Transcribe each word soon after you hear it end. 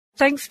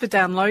Thanks for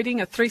downloading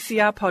a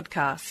 3CR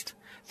podcast.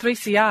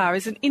 3CR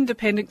is an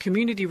independent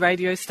community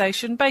radio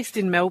station based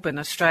in Melbourne,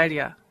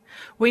 Australia.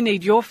 We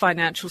need your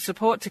financial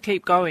support to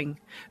keep going.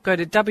 Go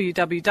to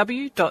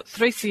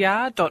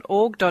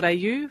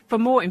www.3cr.org.au for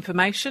more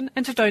information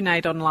and to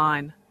donate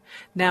online.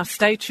 Now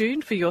stay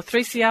tuned for your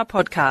 3CR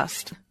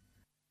podcast.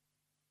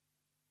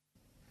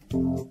 I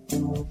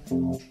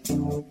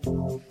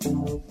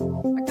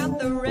got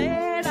the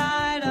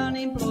red-eyed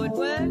unemployed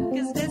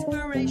workers'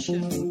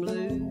 desperation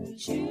blues.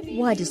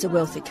 Why does a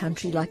wealthy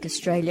country like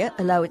Australia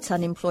allow its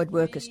unemployed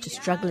workers to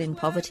struggle in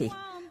poverty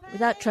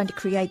without trying to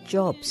create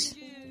jobs?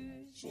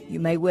 You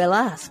may well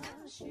ask.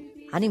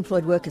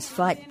 Unemployed Workers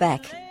Fight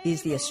Back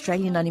is the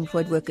Australian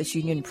Unemployed Workers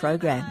Union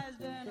program,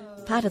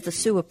 part of the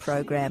SEWA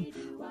program,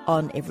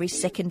 on every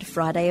second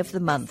Friday of the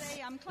month,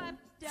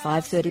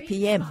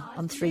 5:30pm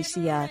on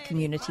 3CR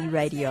Community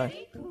Radio.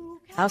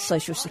 Our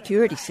social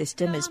security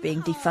system is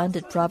being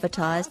defunded,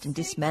 privatised and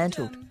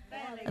dismantled,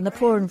 and the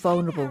poor and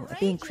vulnerable are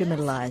being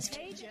criminalised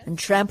and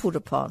trampled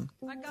upon.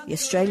 The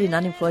Australian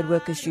Unemployed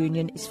Workers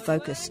Union is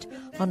focused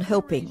on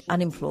helping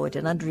unemployed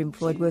and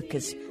underemployed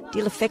workers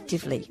deal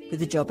effectively with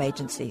the job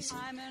agencies,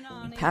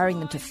 empowering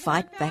them to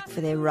fight back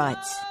for their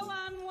rights.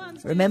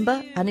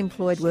 Remember,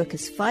 Unemployed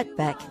Workers Fight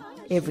Back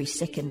every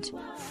second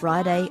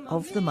Friday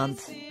of the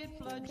month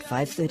at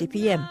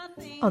 5:30pm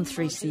on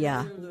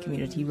 3CR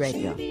Community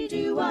Radio.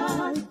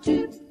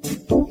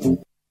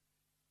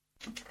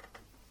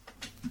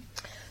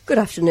 Good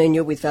afternoon,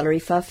 you're with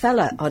Valerie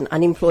Farfalla on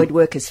Unemployed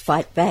Workers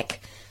Fight Back,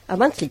 a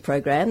monthly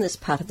program that's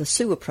part of the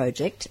SEWA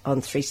project on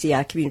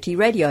 3CR Community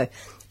Radio,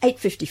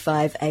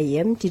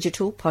 8:55am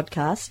digital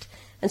podcast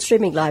and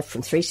streaming live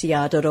from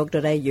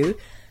 3cr.org.au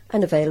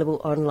and available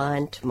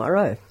online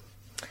tomorrow.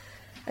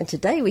 And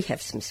today we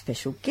have some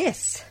special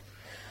guests.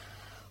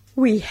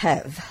 We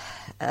have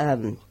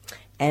Anne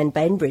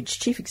Bainbridge,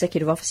 Chief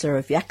Executive Officer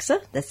of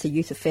YACSA, that's the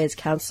Youth Affairs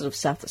Council of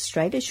South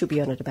Australia. She'll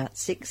be on at about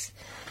 6.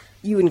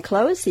 Ewen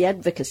Kloas, the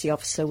Advocacy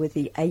Officer with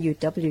the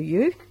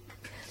AUWU.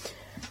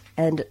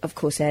 And, of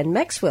course, Anne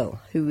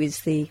Maxwell, who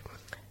is the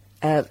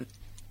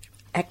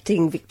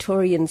Acting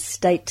Victorian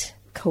State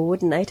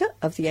Coordinator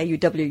of the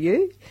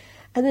AUWU.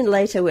 And then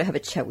later we'll have a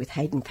chat with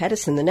Hayden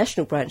Patterson, the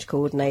National Branch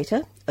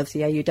Coordinator of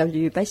the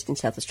AUWU based in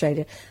South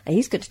Australia. And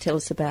he's going to tell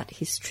us about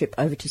his trip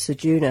over to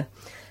Ceduna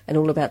and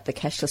all about the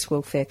cashless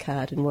welfare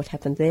card and what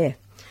happened there.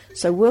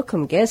 So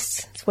welcome,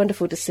 guests. It's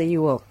wonderful to see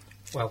you all.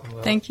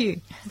 Welcome. Thank you.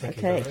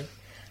 Thank you.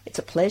 It's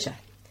a pleasure.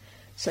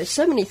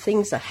 So many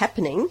things are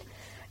happening.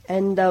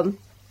 And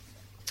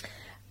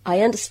I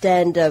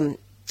understand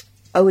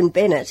Owen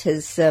Bennett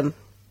has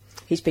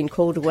he's been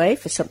called away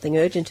for something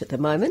urgent at the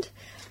moment.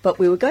 But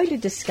we were going to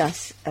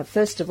discuss,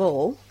 first of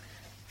all,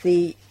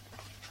 the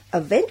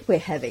event we're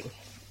having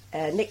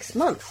next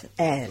month,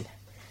 Anne.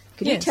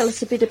 Can you tell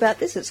us a bit about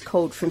this? It's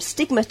called From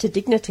Stigma to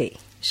Dignity.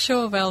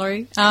 Sure,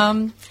 Valerie.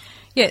 So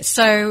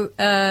the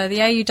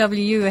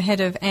AUWU,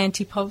 ahead of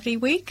Anti-Poverty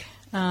Week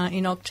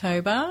in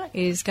October,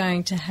 is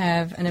going to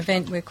have an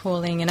event we're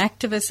calling an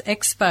Activist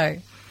Expo,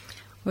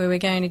 where we're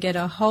going to get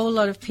a whole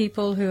lot of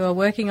people who are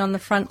working on the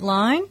front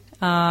line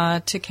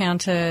to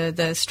counter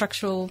the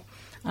structural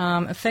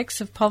effects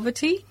of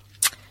poverty,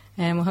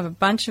 and we'll have a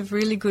bunch of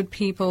really good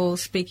people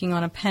speaking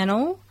on a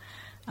panel,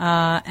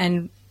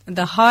 and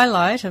the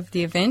highlight of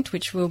the event,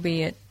 which will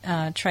be at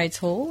Trades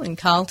Hall in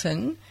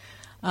Carlton,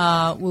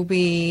 will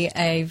be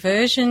a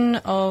version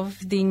of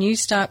the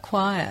Newstart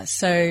choir.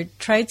 So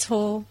Trades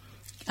Hall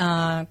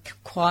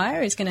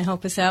choir is going to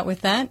help us out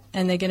with that,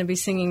 and they're going to be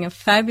singing a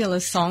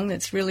fabulous song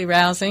that's really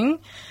rousing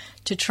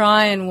to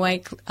try and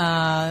wake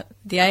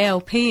the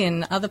ALP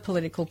and other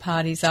political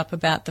parties up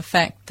about the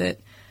fact that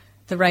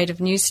the rate of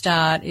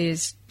Newstart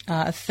is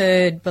a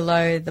third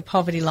below the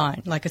poverty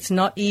line. Like, it's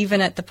not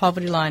even at the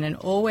poverty line, and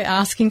all we're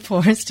asking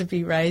for is to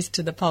be raised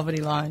to the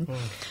poverty line.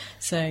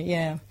 So,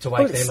 yeah. To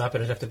wake them up,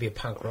 it'd have to be a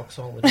punk rock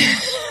song.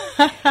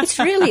 It's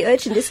really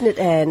urgent, isn't it,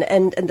 Anne?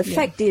 And the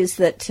fact is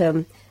that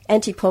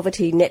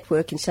Anti-Poverty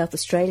Network in South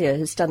Australia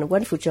has done a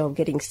wonderful job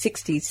getting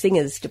 60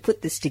 singers to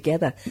put this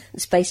together.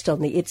 It's based on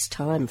the It's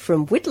Time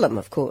from Whitlam,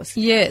 of course.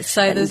 Yeah,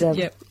 so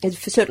it's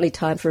certainly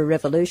time for a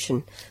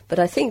revolution. But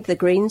I think the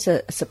Greens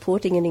are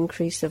supporting an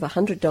increase of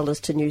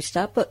 $100 to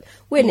Newstart, but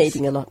we're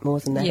needing a lot more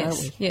than that,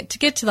 aren't we? Yeah, to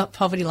get to that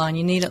poverty line,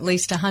 you need at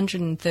least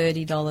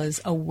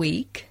 $130 a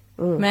week.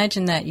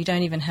 Imagine that. You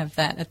don't even have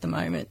that at the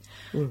moment.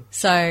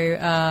 So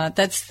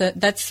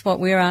that's what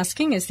we're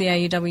asking as the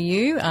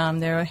AUWU.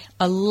 There are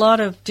a lot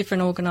of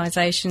different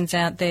organisations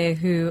out there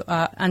who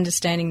are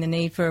understanding the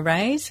need for a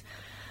raise.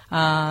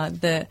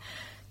 The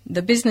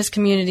business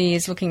community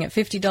is looking at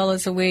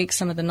 $50 a week.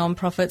 Some of the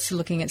non-profits are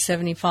looking at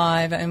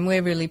 $75, and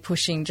we're really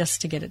pushing just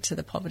to get it to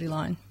the poverty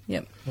line.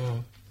 Yep.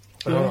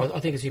 Well,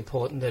 I think it's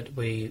important that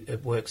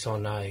it works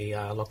on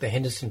like the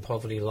Henderson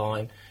poverty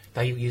line.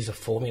 They use a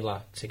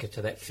formula to get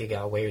to that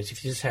figure, whereas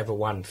if you just have a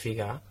 $1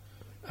 figure,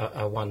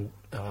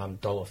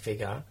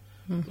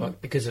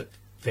 like, because it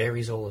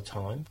varies all the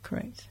time.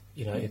 Correct.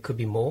 You know, it could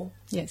be more.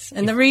 Yes,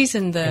 and the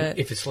reason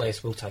if it's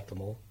less, we'll take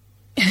them all.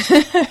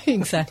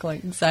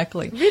 Exactly.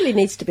 It really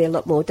needs to be a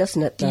lot more,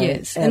 doesn't it? Though?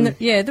 Yes, and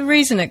the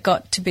reason it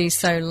got to be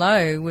so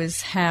low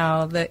was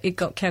how it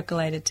got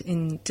calculated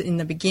in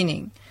the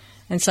beginning.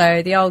 And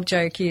so the old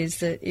joke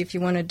is that if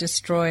you want to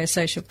destroy a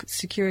social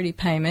security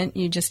payment,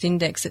 you just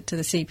index it to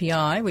the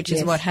CPI, which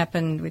is what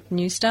happened with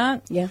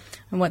Newstart. Yeah.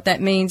 And what that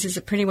means is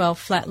it pretty well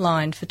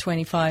flatlined for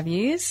 25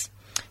 years.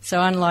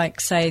 So unlike,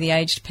 say, the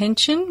aged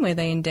pension, where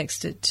they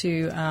indexed it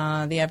to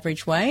the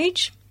average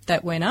wage,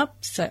 that went up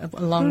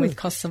along with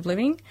costs of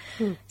living.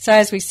 So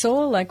as we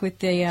saw, like with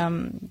the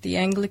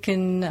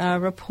Anglican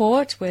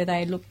report, where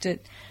they looked at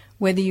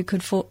whether you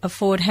could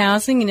afford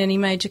housing in any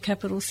major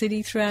capital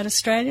city throughout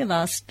Australia.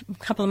 Last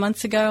couple of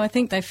months ago, I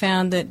think, they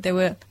found that there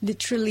were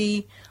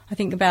literally, I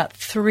think, about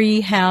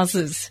 3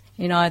 houses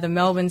in either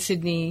Melbourne,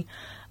 Sydney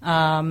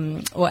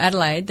or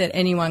Adelaide that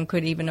anyone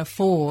could even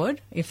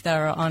afford if they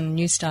were on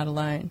Newstart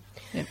alone.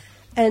 Yep.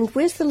 And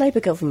where's the Labor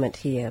government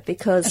here?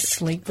 Because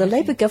the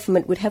Labor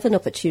government would have an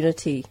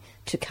opportunity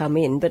to come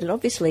in, but it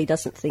obviously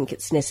doesn't think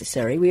it's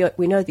necessary.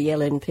 We know the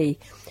LNP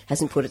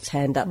hasn't put its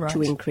hand up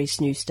to increase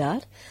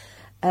Newstart.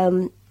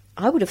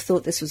 I would have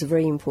thought this was a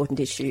very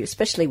important issue,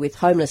 especially with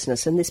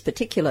homelessness, and this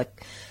particular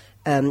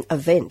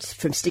event,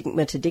 From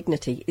Stigma to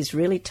Dignity, is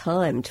really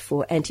timed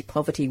for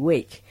Anti-Poverty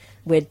Week.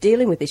 We're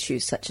dealing with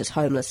issues such as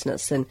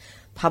homelessness and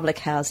public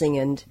housing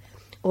and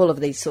all of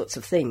these sorts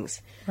of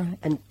things. Right.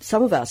 And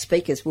some of our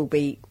speakers will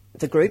be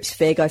the groups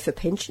Fair Go for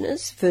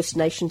Pensioners, First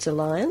Nations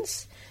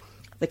Alliance,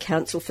 the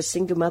Council for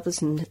Single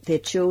Mothers and Their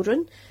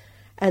Children.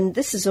 And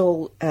this is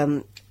all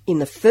in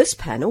the first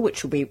panel,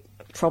 which will be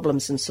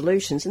Problems and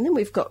Solutions, and then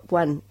we've got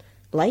one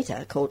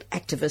later called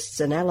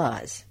Activists and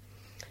Allies,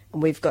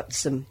 and we've got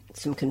some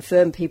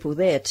confirmed people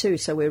there too,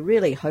 so we're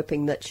really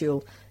hoping that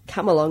you'll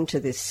come along to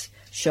this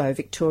show,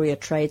 Victoria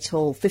Trades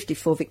Hall,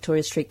 54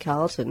 Victoria Street,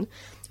 Carlton,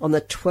 on the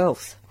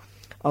 12th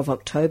of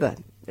October.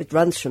 It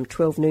runs from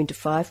 12 noon to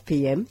 5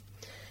 p.m,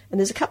 and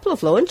there's a couple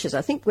of launches.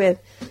 I think we're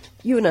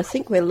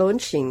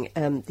launching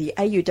the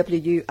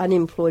AUWU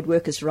Unemployed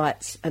Workers'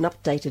 Rights, an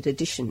updated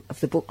edition of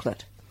the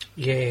booklet.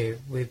 Yeah,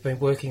 we've been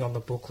working on the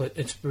booklet.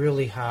 It's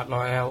really hard.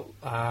 Like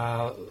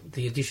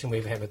the edition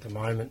we have at the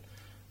moment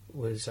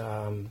was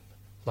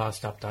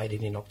last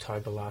updated in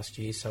October last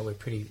year, so we're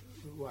pretty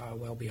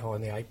well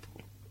behind the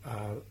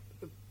April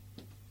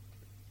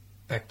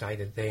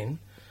backdated then.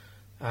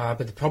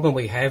 But the problem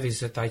we have is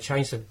that they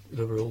change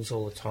the rules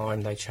all the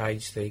time. They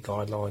change the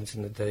guidelines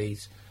and the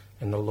Ds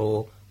and the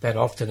law. That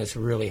often it's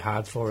really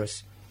hard for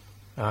us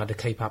to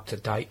keep up to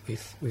date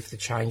with the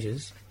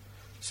changes.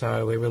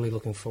 So we're really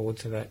looking forward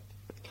to that.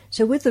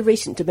 So with the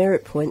recent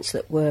demerit points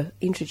that were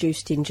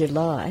introduced in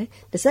July,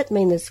 does that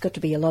mean there's got to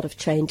be a lot of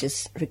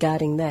changes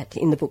regarding that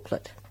in the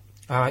booklet?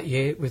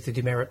 Yeah, with the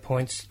demerit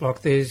points.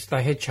 Like they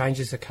had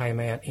changes that came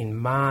out in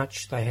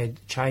March. They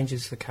had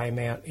changes that came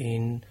out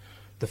in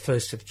the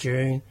 1st of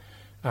June.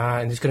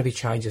 And there's going to be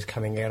changes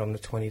coming out on the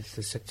 20th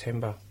of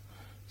September.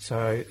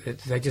 So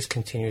they just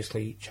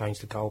continuously change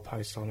the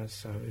goalposts on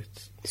us.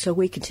 So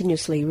we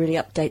continuously really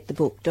update the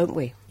book, don't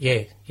we?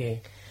 Yeah.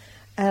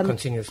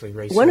 Continuously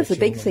researching. One of the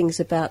big things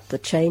about the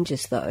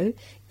changes, though,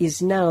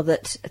 is now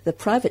that the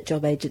private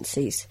job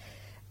agencies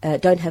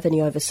don't have any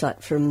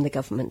oversight from the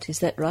government. Is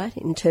that right?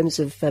 In terms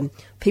of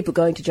people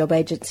going to job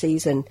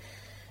agencies and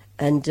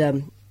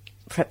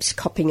perhaps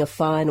copying a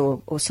fine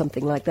or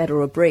something like that,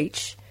 or a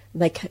breach,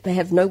 they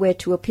have nowhere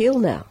to appeal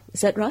now.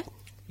 Is that right?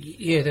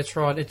 Yeah, that's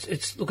right.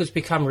 It's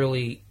become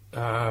really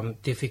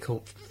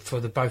difficult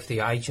for both the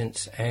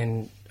agents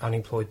and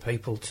unemployed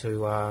people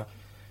to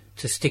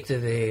stick to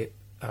their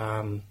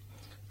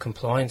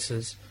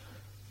compliances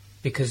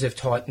because they've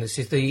tightened this.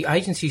 The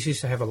agencies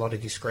used to have a lot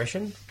of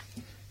discretion,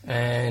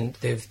 and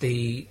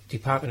the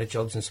Department of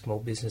Jobs and Small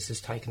Business has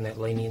taken that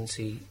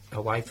leniency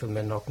away from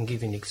them. And I can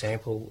give you an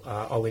example.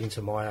 I went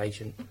into my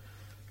agent.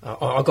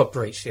 I got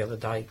breached the other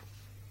day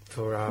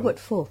for what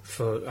for?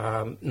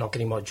 For not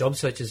getting my job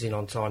searches in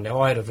on time.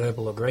 Now I had a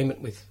verbal agreement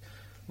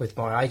with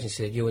my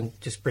agency that you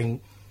just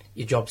bring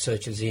your job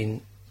searches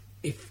in.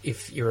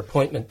 If your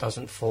appointment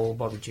doesn't fall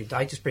by the due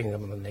date, just bring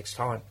them in the next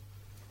time.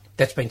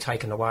 That's been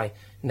taken away.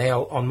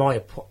 Now,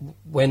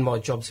 when my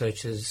job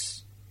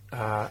searches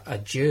are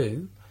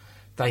due,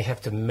 they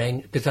have to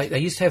because they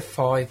used to have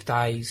 5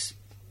 days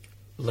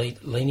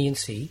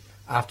leniency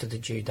after the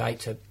due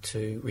date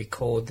to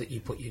record that you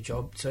put your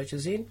job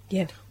searches in.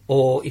 Yeah.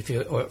 Or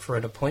for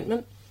an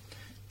appointment,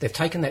 they've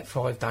taken that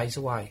 5 days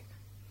away.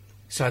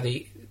 So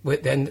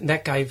then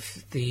that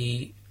gave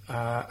the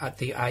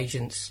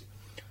agents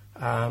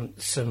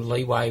some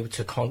leeway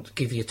to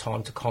give you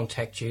time to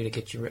contact you, to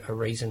get a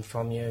reason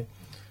from you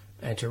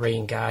and to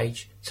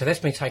re-engage. So that's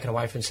been taken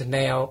away from us. So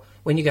now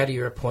when you go to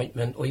your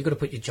appointment or you've got to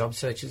put your job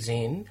searches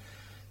in,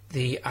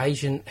 the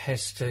agent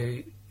has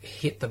to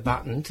hit the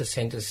button to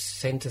send a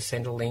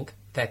Centrelink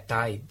that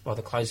day, by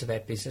the close of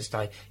that business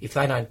day. If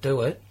they don't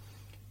do it,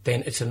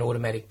 then it's an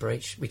automatic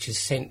breach, which is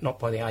sent not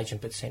by the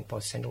agent but sent by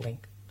Centrelink.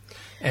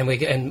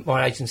 And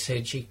my agent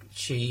said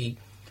they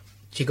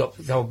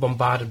were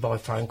bombarded by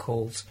phone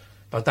calls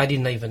But they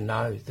didn't even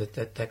know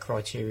that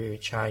criteria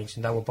had changed,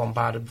 and they were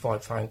bombarded by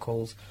phone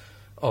calls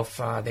of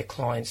their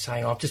clients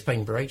saying, "I've just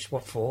been breached.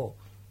 What for?"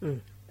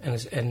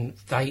 And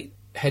they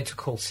had to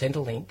call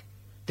Centrelink.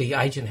 The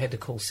agent had to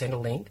call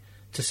Centrelink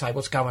to say,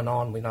 "What's going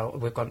on? We know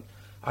we've got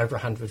over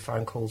 100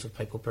 phone calls of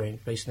people being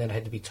breached," and then they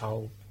had to be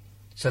told.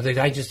 So the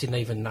agents didn't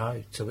even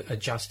know to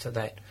adjust to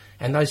that.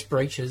 And those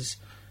breaches,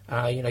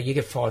 you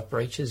get 5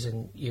 breaches,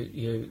 and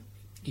you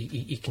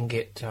can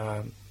get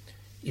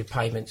your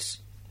payments,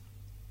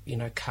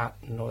 cut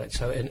and all that.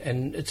 So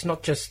and it's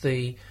not just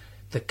the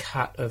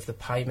cut of the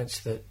payments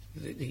that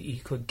you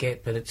could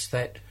get, but it's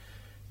that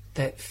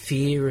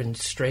fear and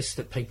stress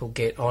that people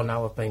get. "Oh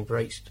no, I've been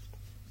breached,"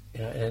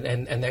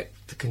 and that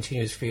the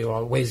continuous fear.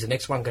 "Oh, where's the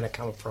next one going to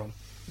come from?"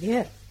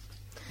 Yeah.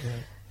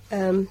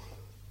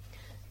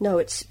 No,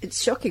 it's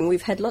shocking.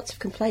 We've had lots of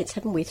complaints,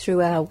 haven't we,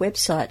 through our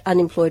website,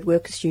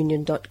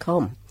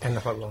 unemployedworkersunion.com. And the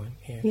hotline,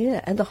 yeah.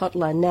 Yeah, and the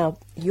hotline. Now,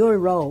 your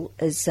role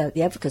as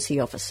the advocacy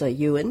officer,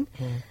 Ewen,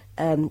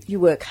 you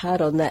work hard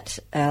on that.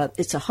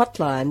 It's a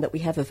hotline that we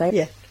have available.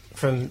 Yeah.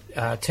 From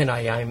 10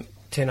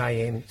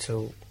 a.m.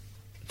 till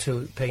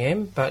 2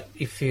 p.m, but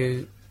if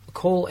you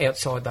call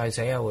outside those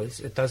hours,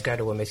 it does go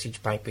to a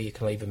message bank where you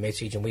can leave a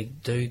message, and we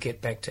do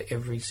get back to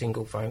every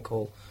single phone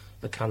call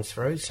that comes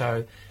through.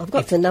 So I've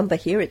got the number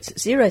here. It's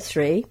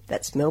 03,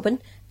 that's Melbourne,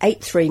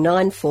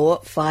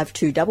 8394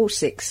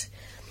 5266.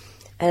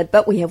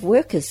 But we have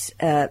workers,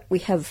 we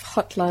have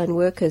hotline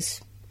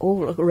workers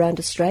all around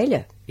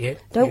Australia,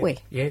 don't we?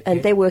 Yeah.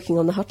 And they're working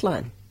on the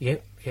hotline. Yeah,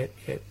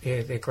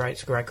 they're great.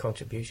 It's a great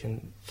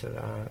contribution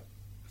to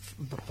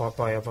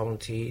by our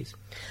volunteers.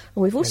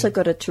 And we've also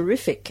got a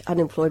terrific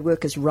unemployed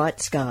workers'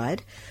 rights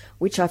guide,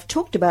 which I've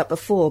talked about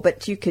before,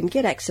 but you can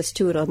get access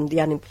to it on the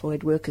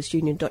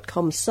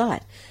unemployedworkersunion.com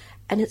site.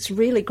 And it's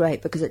really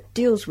great because it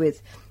deals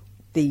with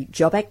the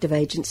job active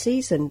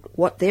agencies and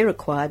what they're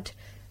required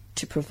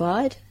to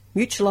provide,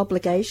 mutual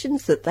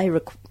obligations that they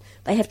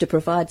have to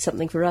provide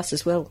something for us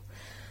as well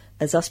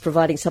as us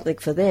providing something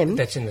for them.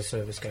 That's in the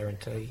service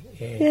guarantee,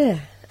 yeah. Yeah,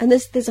 and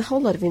there's a whole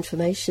lot of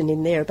information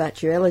in there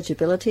about your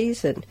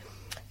eligibilities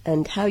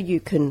and how you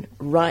can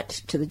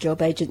write to the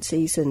job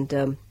agencies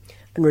and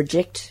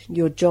reject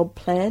your job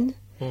plan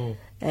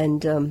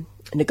and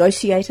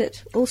negotiate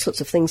it, all sorts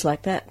of things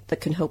like that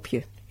can help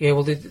you. Yeah,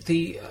 well,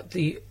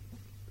 the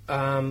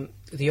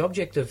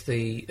object of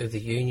the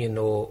union,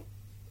 or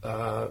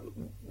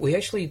we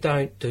actually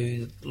don't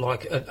do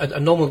like a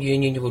normal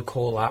union. You would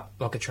call up,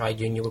 like a trade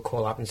union, you would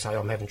call up and say,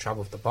 "I'm having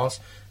trouble with the boss,"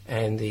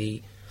 and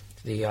the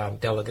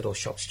delegate or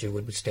shop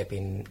steward would step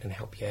in and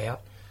help you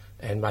out,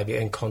 and maybe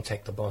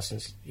contact the boss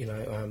and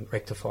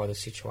rectify the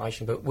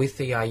situation. But with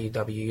the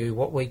AUWU,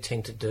 what we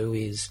tend to do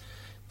is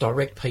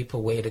direct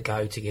people where to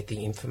go to get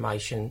the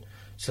information,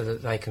 so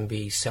that they can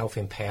be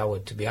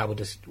self-empowered to be able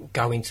to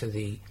go into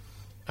the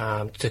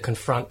to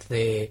confront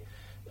their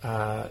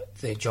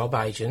job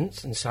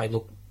agents and say,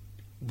 "Look,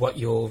 what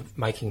you're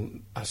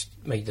making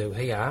me do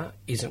here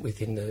isn't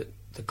within the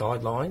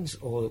guidelines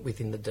or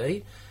within the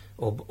deed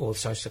or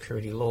social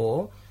security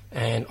law,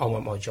 and I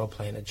want my job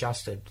plan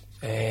adjusted."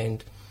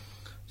 And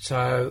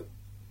so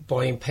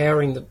by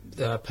empowering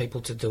the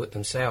people to do it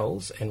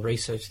themselves and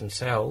research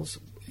themselves,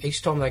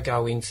 each time they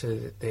go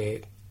into their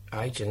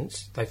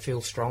agents, they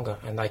feel stronger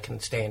and they can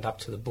stand up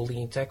to the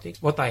bullying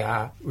tactics. What they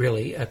are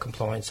really are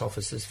compliance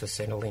officers for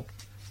Centrelink.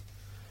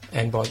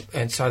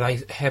 And so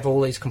they have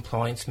all these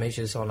compliance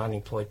measures on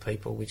unemployed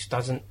people, which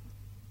doesn't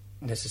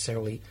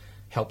necessarily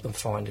help them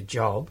find a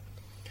job.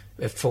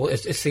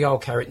 It's the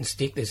old carrot and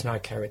stick. There's no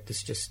carrot,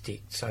 there's just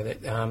stick. So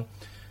that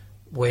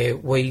where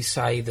we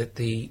say that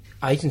the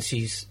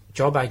agencies,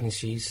 job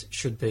agencies,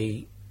 should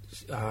be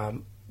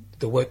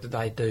the work that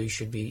they do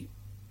should be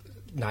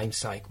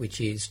namesake,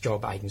 which is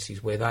job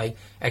agencies, where they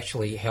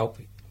actually help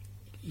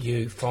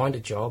you find a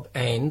job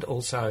and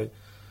also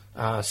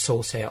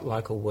source out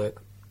local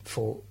work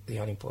for the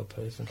unemployed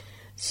person.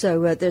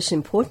 So there's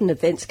important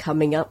events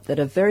coming up that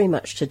are very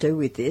much to do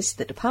with this.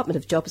 The Department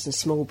of Jobs and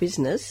Small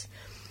Business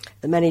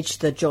manage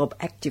the job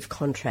active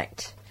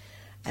contract.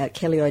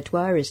 Kelly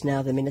O'Dwyer is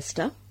now the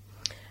Minister.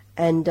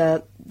 And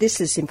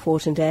this is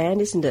important, Anne,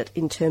 isn't it,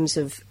 in terms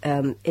of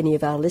any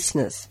of our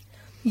listeners?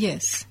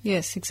 Yes,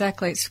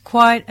 exactly. It's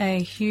quite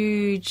a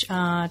huge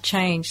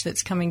change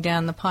that's coming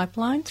down the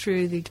pipeline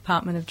through the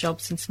Department of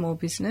Jobs and Small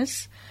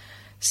Business.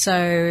 So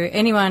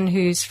anyone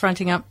who's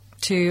fronting up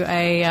to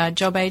a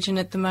job agent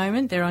at the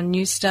moment, they're on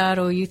Newstart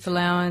or Youth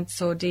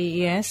Allowance or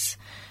DES,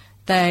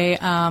 they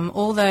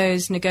all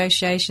those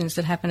negotiations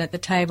that happen at the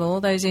table,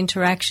 all those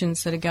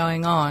interactions that are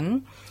going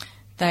on,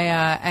 they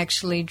are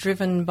actually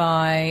driven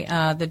by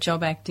the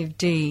job active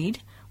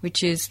deed,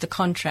 which is the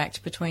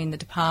contract between the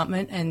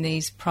department and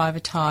these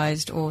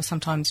privatised or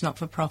sometimes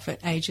not-for-profit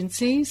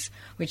agencies,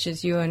 which,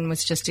 as Ewan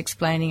was just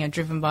explaining, are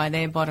driven by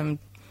their bottom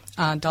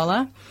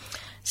dollar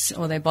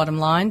or their bottom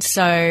line.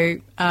 So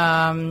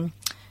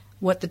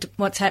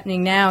what's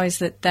happening now is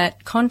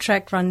that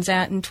contract runs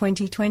out in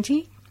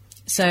 2020.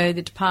 So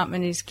the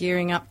department is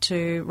gearing up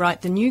to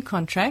write the new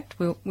contract,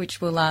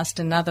 which will last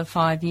another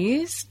 5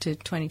 years to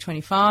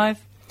 2025.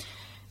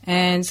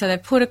 And so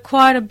they've put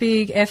quite a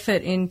big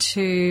effort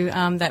into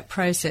that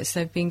process.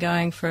 They've been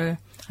going for,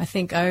 I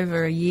think,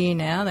 over a year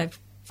now. They've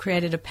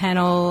created a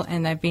panel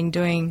and they've been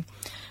doing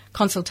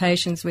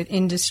consultations with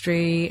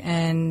industry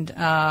and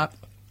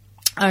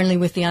only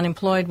with the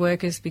unemployed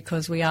workers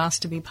because we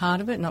asked to be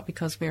part of it, not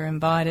because we were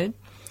invited.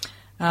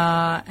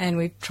 And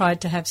we've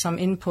tried to have some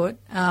input.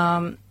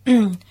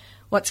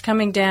 What's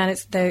coming down,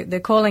 they're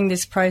calling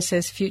this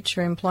process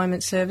Future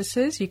Employment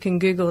Services. You can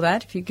Google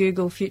that. If you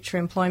Google Future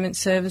Employment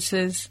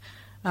Services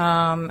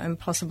and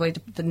possibly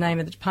the name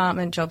of the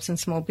department, Jobs and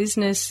Small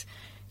Business,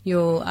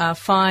 you'll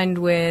find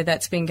where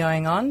that's been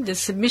going on. The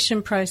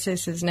submission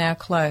process is now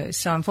closed,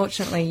 so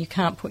unfortunately you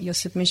can't put your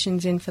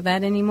submissions in for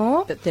that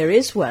anymore. But there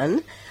is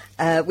one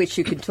which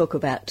you can talk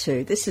about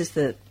too. This is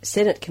the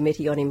Senate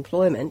Committee on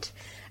Employment,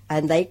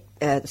 and the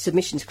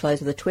submissions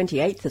close on the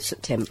 28th of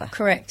September.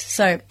 Correct.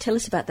 So tell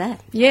us about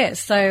that.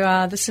 Yes,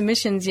 so the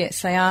submissions,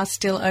 yes, they are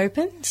still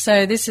open.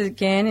 So this,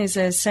 again, is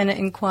a Senate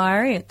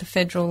inquiry at the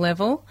federal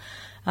level.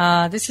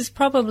 This is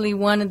probably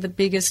one of the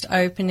biggest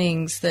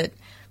openings that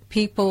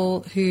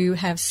people who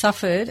have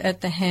suffered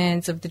at the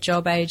hands of the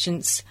job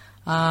agents,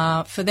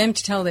 for them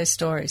to tell their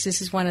stories.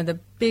 This is one of the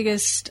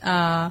biggest,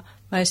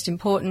 most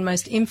important,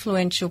 most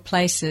influential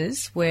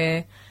places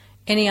where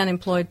any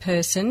unemployed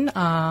person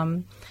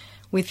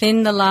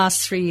within the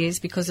last 3 years,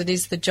 because it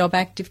is the job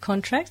active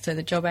contract, so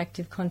the job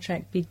active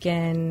contract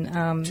began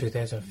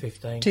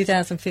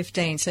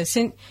 2015.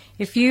 So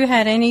if you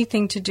had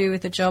anything to do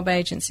with a job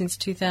agent since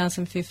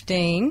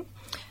 2015,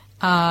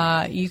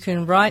 you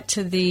can write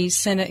to the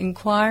Senate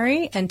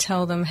inquiry and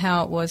tell them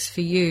how it was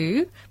for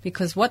you,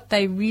 because what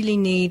they really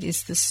need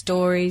is the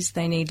stories.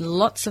 They need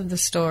lots of the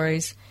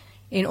stories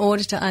in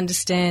order to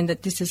understand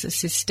that this is a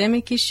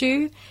systemic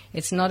issue.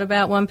 It's not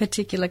about one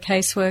particular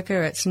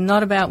caseworker. It's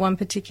not about one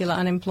particular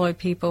unemployed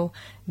people.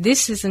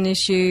 This is an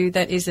issue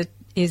that is a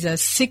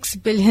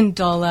 $6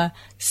 billion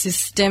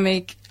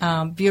systemic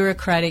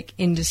bureaucratic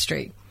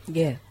industry.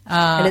 Yeah,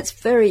 and it's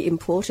very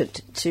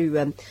important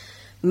to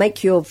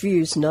make your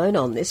views known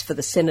on this for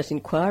the Senate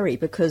inquiry,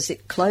 because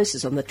it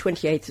closes on the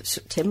 28th of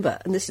September,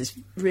 and this is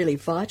really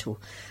vital.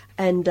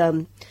 And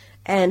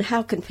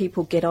how can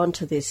people get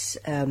onto this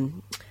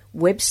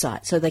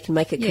website so they can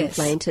make a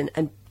complaint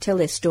and tell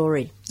their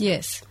story?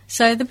 Yes.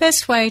 So the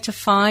best way to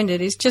find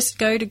it is just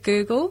go to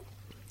Google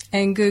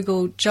and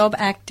Google Job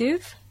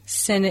Active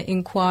Senate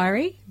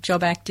Inquiry.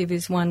 Job Active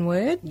is one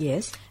word.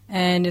 Yes.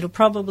 And it'll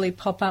probably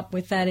pop up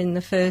with that in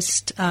the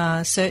first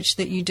search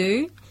that you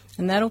do,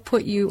 and that'll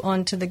put you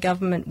onto the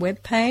government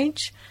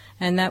webpage,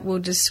 and that will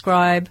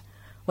describe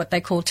what they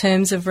call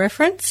terms of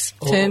reference.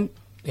 All the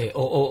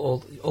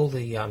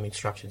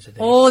instructions are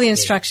there. All the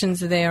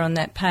instructions are there on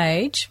that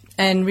page,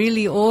 and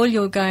really all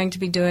you're going to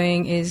be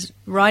doing is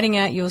writing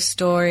out your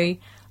story,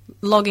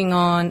 logging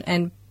on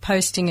and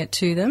posting it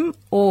to them,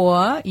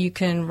 or you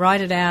can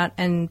write it out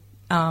and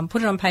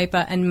put it on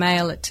paper and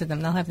mail it to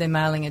them. They'll have their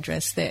mailing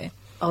address there.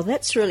 Oh,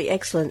 that's really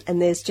excellent.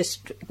 And there's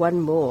just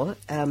one more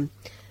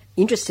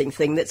interesting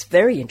thing that's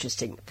very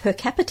interesting. Per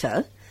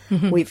capita,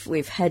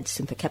 we've had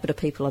some per capita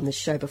people on this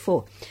show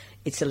before.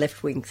 It's a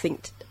left-wing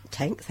think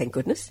tank, thank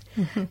goodness.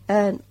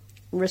 And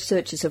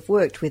researchers have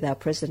worked with our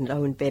President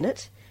Owen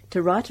Bennett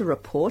to write a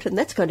report, and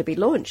that's going to be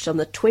launched on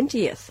the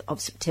 20th of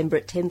September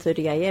at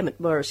 10:30am at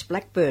Maurice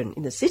Blackburn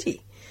in the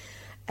city.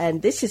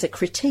 And this is a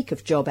critique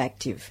of Job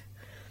Active.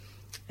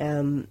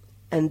 And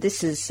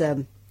this is,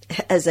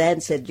 as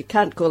Anne said, you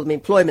can't call them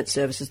employment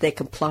services, they're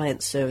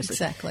compliance services.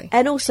 Exactly.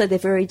 And also they're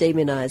very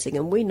demonising,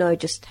 and we know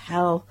just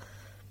how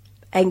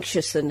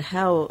anxious and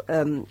how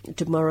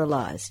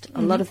demoralised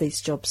a lot of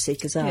these job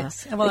seekers are.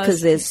 Yes. Well,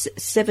 because there's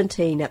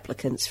 17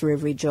 applicants for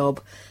every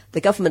job.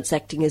 The government's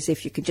acting as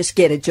if you can just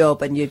get a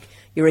job and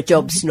you're a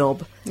job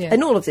snob. Yeah.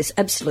 And all of this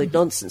absolute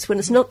nonsense, when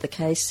it's not the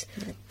case.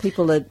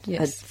 People are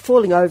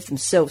falling over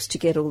themselves to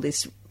get all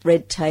this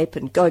red tape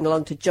and going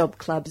along to job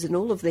clubs and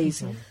all of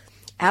these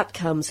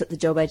outcomes that the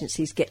job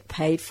agencies get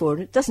paid for,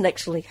 and it doesn't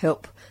actually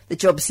help the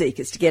job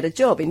seekers to get a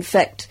job. In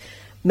fact,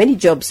 many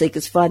job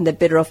seekers find they're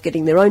better off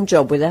getting their own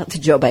job without the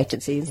job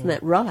agency. Isn't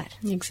that right?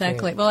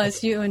 Exactly. Yeah. Well,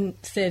 as Ewan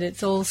said,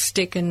 it's all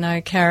stick and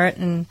no carrot,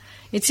 and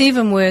it's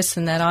even worse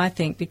than that, I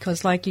think,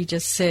 because like you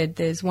just said,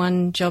 there's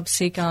one job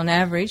seeker on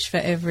average for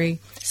every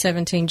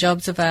 17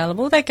 jobs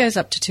available. That goes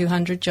up to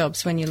 200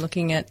 jobs when you're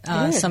looking at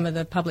some of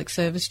the public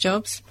service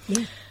jobs.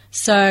 Yeah.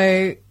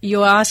 So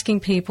you're asking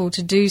people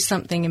to do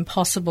something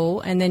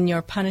impossible, and then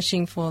you're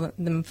punishing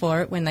them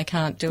for it when they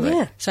can't do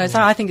it. So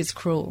I think it's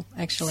cruel,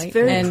 actually. It's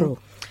very cruel.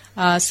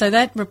 So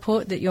that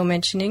report that you're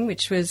mentioning,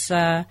 which was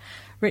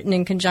written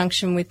in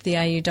conjunction with the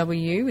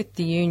AUWU, with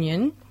the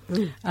union,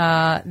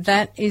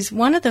 that is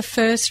one of the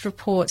first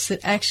reports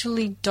that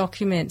actually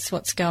documents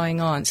what's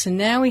going on. So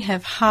now we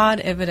have hard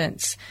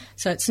evidence.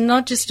 So it's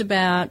not just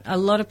about a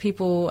lot of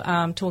people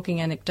talking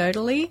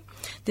anecdotally.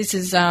 This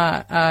is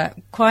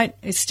quite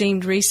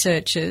esteemed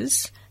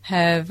researchers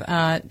have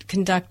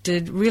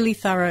conducted really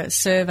thorough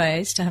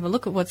surveys to have a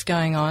look at what's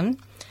going on.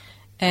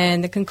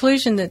 And the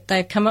conclusion that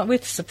they've come up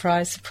with,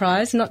 surprise,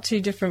 surprise, not too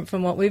different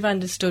from what we've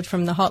understood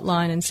from the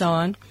hotline and so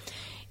on,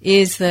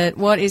 is that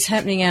what is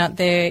happening out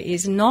there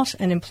is not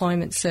an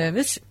employment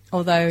service,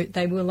 although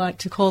they will like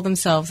to call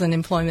themselves an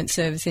employment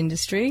service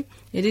industry.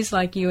 It is,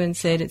 like Ewan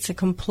said, it's a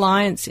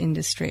compliance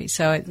industry.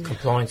 So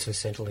compliance for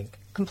Centrelink.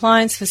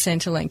 Compliance for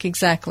Centrelink,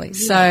 exactly.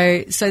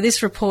 Yeah. So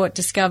this report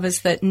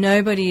discovers that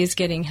nobody is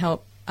getting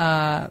help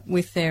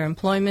with their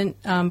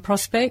employment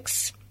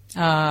prospects,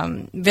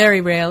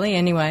 very rarely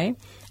anyway,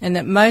 and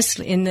that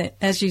mostly,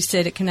 as you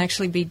said, it can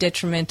actually be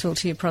detrimental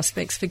to your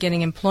prospects for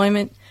getting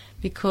employment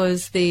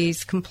because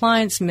these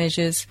compliance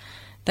measures,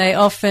 they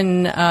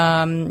often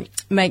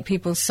make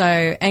people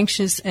so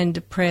anxious and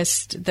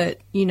depressed that,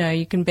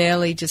 you can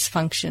barely just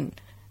function.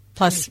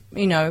 Plus,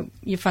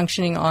 you're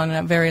functioning on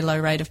a very low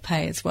rate of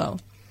pay as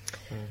well.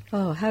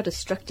 Oh, how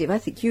destructive. I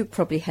think you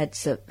probably had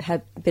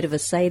a bit of a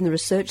say in the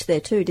research there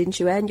too, didn't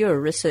you, Anne? You're a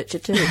researcher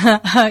too.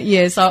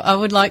 Yes, I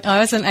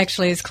wasn't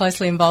actually as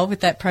closely involved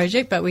with that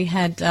project, but we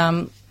had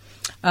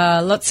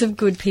lots of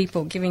good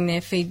people giving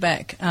their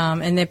feedback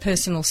and their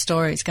personal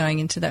stories going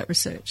into that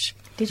research.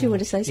 Did you want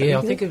to say something? Yeah,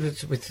 I think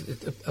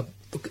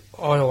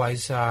I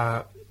always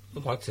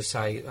like to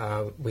say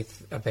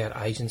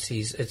about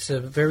agencies, it's a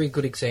very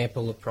good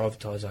example of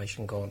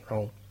privatisation gone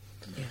wrong.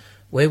 Yeah.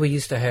 Where we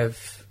used to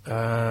have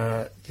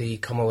the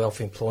Commonwealth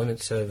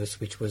Employment Service,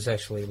 which was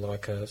actually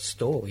like a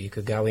store. You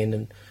could go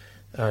in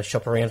and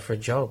shop around for a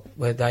job,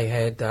 where they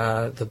had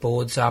the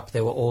boards up.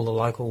 There were all the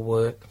local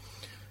work,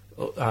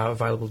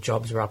 available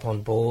jobs were up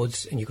on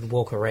boards, and you could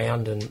walk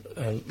around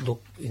and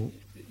look in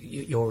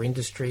your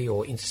industry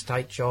or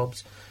interstate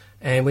jobs.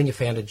 And when you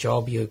found a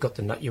job, you wrote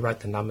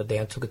the number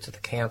down, took it to the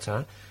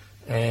counter,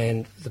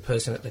 and the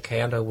person at the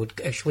counter would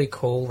actually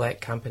call that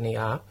company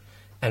up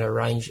and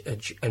arrange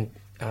and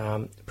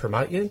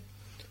promote you.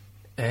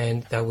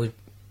 And they would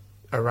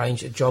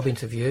arrange a job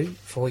interview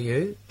for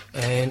you,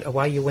 and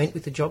away you went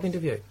with the job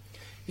interview.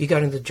 You go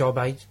to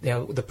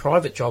the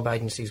private job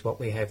agencies, what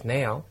we have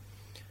now,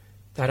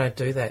 they don't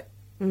do that.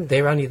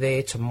 They're only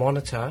there to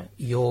monitor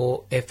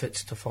your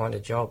efforts to find a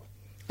job.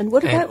 And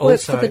what about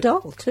work for the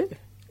dole too?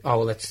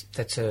 Oh, well,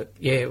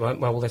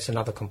 that's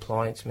another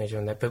compliance measure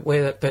in that. But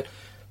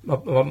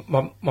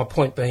my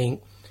point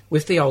being,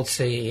 with the old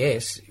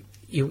CES,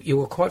 you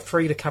were quite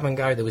free to come and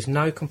go. There was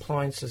no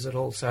compliances at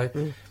all. So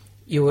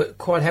you were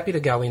quite happy to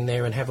go in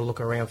there and have a look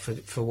around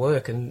for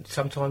work. And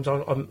sometimes,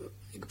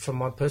 from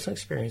my personal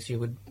experience, you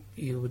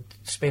would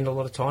spend a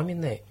lot of time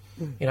in there.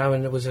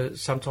 And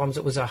sometimes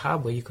it was a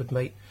hub where you could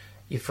meet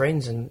your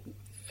friends and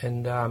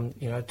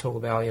talk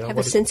about, have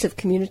a sense of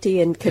community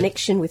and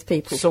connection with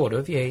people. Sort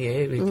of, yeah.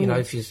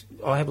 If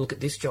I have a look at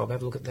this job,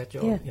 have a look at that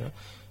job. Yeah.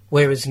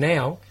 Whereas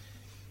now,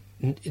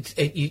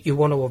 you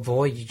want to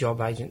avoid your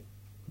job agent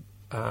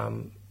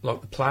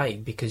like the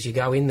plague, because you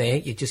go in there,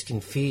 you're just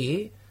in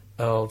fear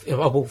of.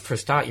 Well, for a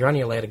start, you're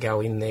only allowed to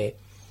go in there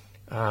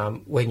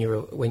when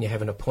you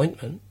have an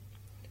appointment.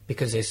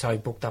 Because they're so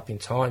booked up in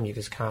time,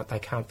 they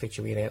can't fit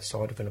you in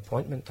outside of an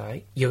appointment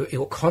day.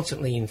 You're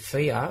constantly in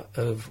fear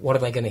of what are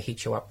they going to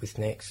hit you up with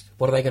next?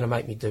 What are they going to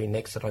make me do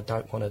next that I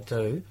don't want to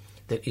do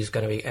that is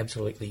going to be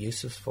absolutely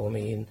useless for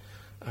me in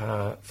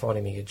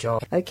finding me a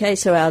job? Okay,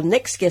 so our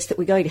next guest that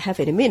we're going to have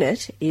in a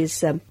minute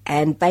is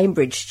Anne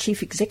Bainbridge,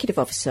 Chief Executive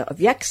Officer of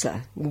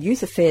YACSA,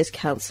 Youth Affairs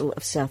Council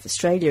of South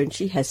Australia, and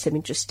she has some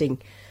interesting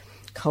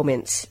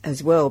comments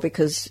as well,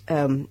 because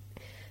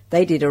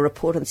they did a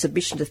report on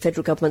submission to the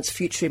Federal Government's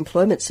Future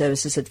Employment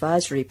Services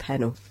Advisory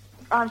Panel.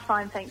 I'm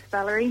fine, thanks,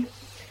 Valerie.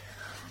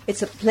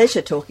 It's a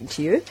pleasure talking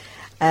to you.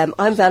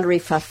 I'm Valerie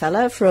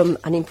Farfalla from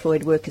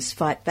Unemployed Workers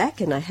Fight Back,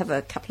 and I have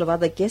a couple of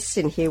other guests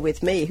in here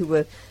with me who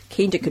were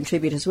keen to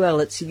contribute as well.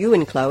 It's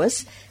Ewen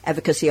Kloas,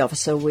 Advocacy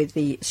Officer with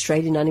the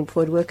Australian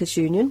Unemployed Workers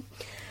Union,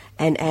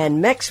 and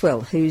Anne Maxwell,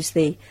 who's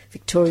the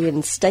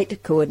Victorian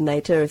State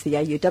Coordinator of the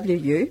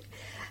AUWU.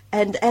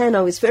 And Anne,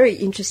 I was very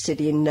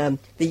interested in the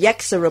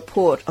YACSA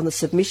report on the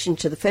submission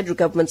to the Federal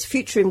Government's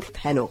Future Employment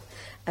Panel.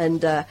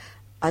 And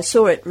I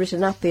saw it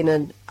written up in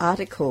an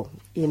article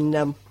in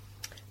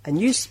a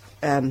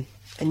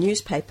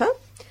newspaper,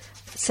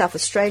 South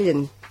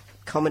Australian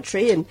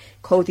commentary, and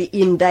called the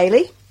In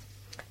Daily,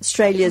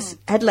 Australia's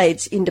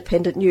Adelaide's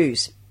Independent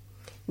News,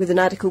 with an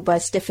article by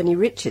Stephanie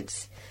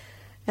Richards.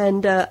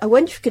 And I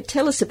wonder if you could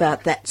tell us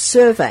about that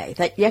survey,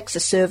 that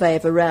YACSA survey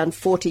of around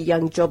 40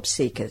 young job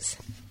seekers.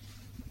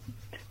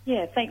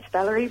 Yeah, thanks,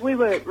 Valerie. We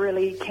were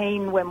really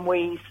keen when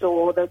we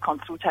saw the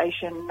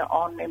consultation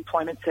on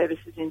employment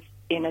services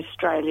in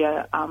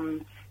Australia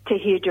to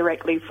hear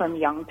directly from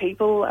young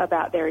people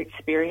about their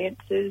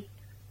experiences.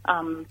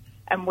 And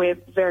we're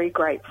very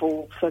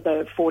grateful for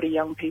the 40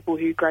 young people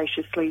who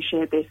graciously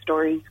shared their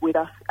stories with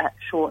us at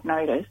short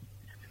notice.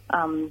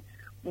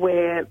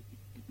 We're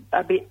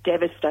a bit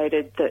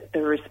devastated that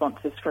the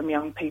responses from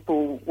young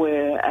people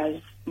were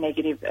as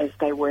negative as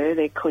they were.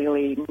 They're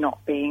clearly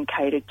not being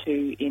catered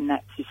to in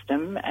that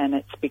system, and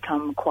it's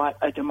become quite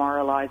a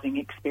demoralising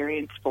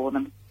experience for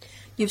them.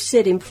 You've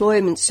said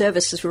employment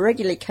services were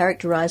regularly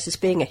characterised as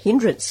being a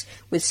hindrance,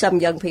 with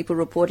some young people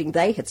reporting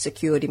they had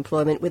secured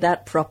employment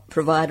without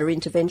provider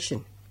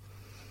intervention.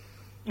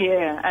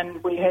 Yeah,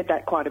 and we heard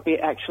that quite a bit,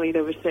 actually.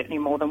 There was certainly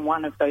more than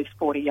one of those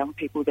 40 young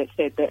people that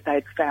said that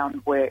they'd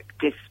found work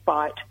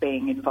despite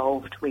being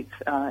involved with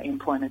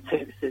employment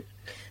services.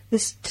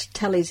 This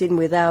tallies in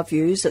with our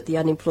views at the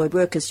Unemployed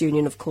Workers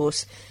Union, of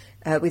course,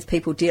 with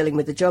people dealing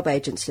with the job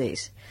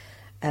agencies.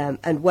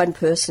 And one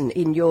person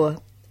in your,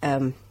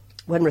 one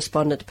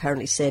respondent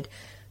apparently said,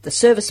 "The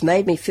service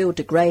made me feel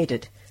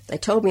degraded. They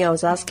told me I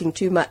was asking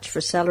too much for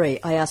a salary.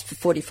 I asked for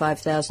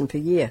 $45,000 per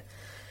year.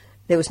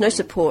 There was no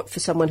support for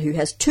someone who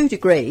has 2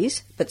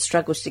 degrees but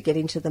struggles to get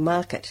into the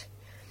market."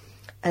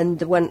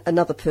 And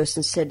another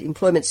person said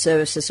employment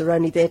services are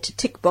only there to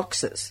tick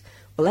boxes.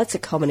 Well, that's a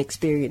common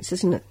experience,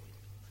 isn't it?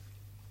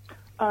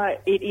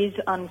 It is,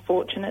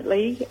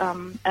 unfortunately,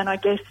 and I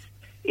guess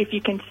if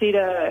you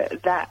consider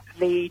that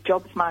the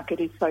jobs market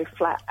is so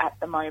flat at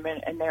the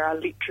moment and there are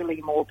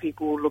literally more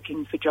people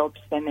looking for jobs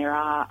than there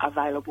are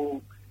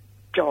available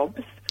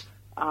jobs,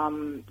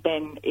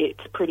 then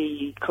it's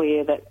pretty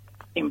clear that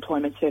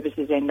employment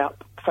services end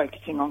up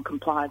focusing on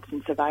compliance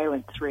and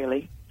surveillance,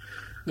 really.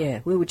 Yeah,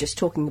 we were just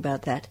talking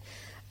about that.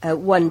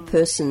 One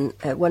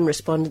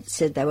respondent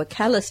said they were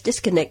callous,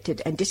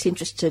 disconnected and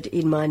disinterested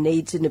in my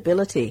needs and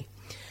ability.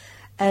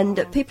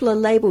 And people are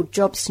labelled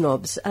job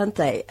snobs, aren't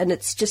they? And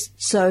it's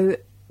just so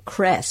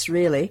crass,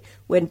 really,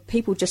 when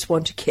people just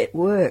want to get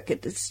work.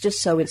 It's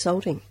just so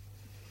insulting.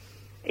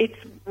 It's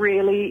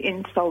really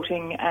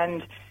insulting,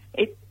 and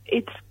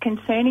it's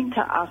concerning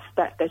to us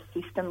that the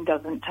system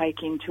doesn't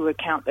take into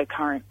account the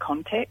current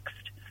context.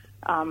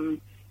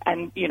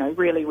 And, you know,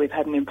 really we've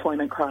had an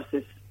employment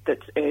crisis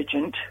that's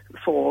urgent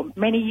for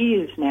many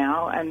years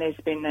now, and there's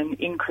been an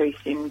increase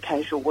in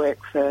casual work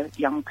for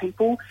young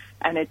people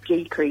and a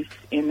decrease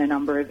in the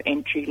number of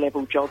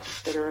entry-level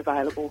jobs that are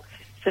available.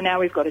 So now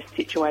we've got a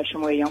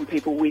situation where young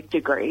people with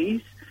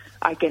degrees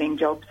are getting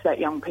jobs that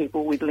young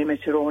people with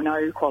limited or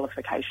no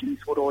qualifications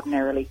would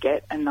ordinarily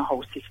get, and the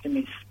whole system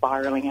is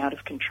spiralling out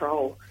of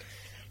control.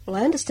 Well,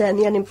 I understand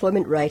the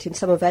unemployment rate in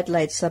some of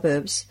Adelaide's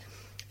suburbs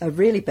are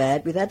really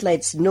bad, with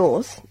Adelaide's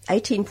north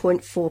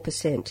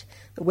 18.4%,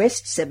 the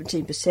west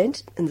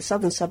 17%, and the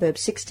southern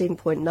suburbs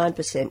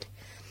 16.9%.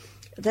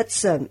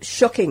 That's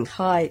shocking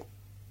high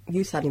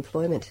youth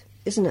unemployment,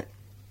 isn't it?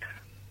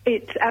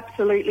 It's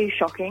absolutely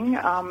shocking,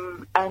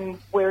 and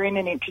we're in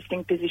an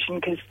interesting position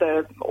because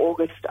the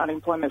August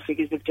unemployment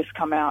figures have just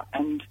come out,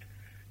 and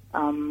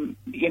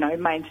you know,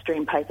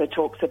 mainstream paper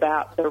talks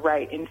about the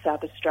rate in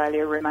South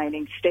Australia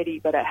remaining steady,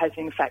 but it has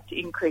in fact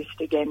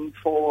increased again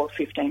for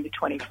 15 to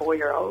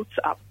 24-year-olds,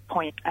 up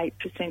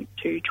 0.8%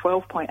 to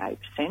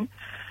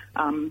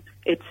 12.8%.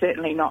 It's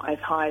certainly not as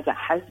high as it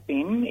has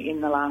been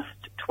in the last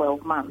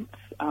 12 months,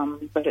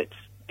 but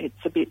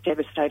it's a bit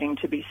devastating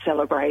to be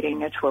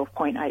celebrating a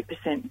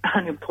 12.8%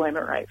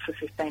 unemployment rate for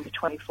 15 to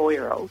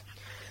 24-year-olds.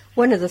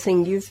 One of the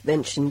things you've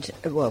mentioned,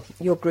 well,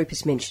 your group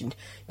has mentioned,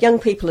 young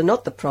people are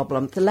not the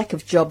problem. The lack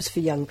of jobs for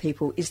young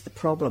people is the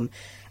problem.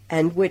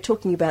 And we're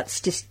talking about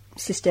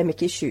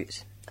systemic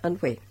issues,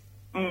 aren't we?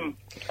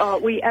 Oh,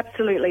 we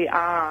absolutely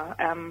are.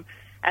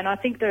 And I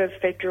think the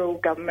federal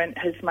government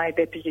has made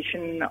their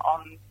position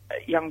on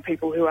young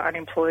people who are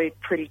unemployed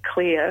pretty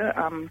clear,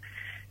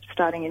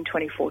 starting in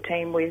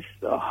 2014 with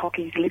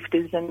Hockey's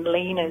lifters and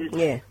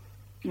leaners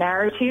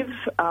narrative.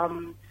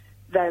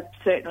 They're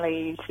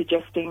certainly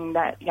suggesting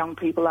that young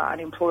people are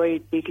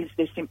unemployed because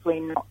they're simply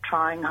not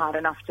trying hard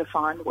enough to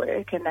find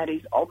work, and that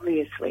is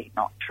obviously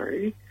not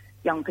true.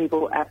 Young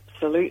people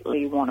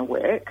absolutely want to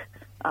work,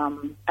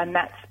 and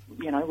that's,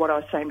 you know, what I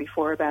was saying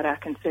before about our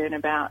concern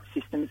about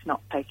systems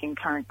not taking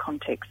current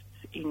contexts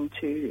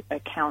into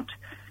account.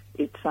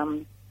 It's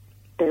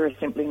there are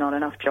simply not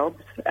enough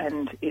jobs,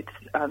 and it's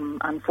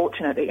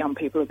unfortunate that young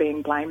people are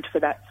being blamed for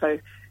that. So,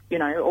 you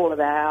know, all of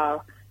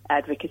our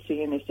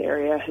advocacy in this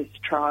area has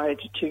tried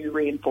to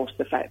reinforce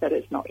the fact that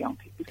it's not young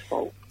people's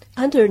fault.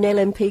 Under an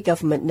LNP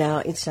government now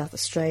in South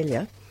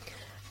Australia,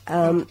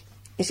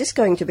 is this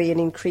going to be an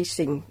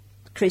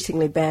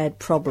increasingly bad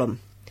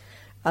problem?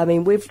 I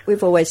mean,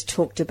 we've always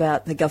talked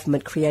about the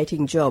government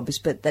creating jobs,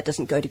 but that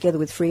doesn't go together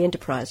with free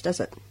enterprise, does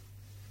it?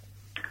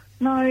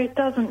 No, it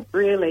doesn't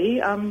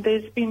really.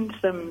 There's been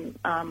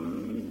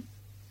some...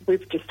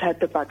 We've just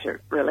had the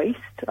budget released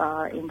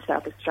in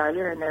South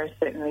Australia, and there are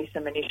certainly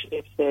some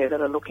initiatives there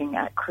that are looking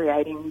at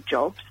creating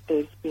jobs.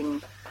 There's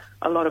been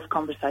a lot of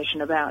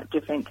conversation about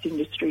defence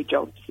industry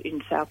jobs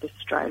in South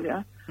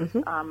Australia,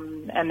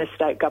 and the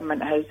state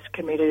government has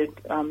committed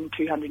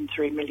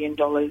 $203 million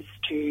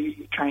to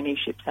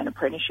traineeships and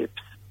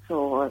apprenticeships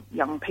for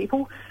young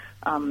people.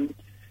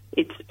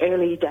 It's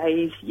early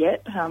days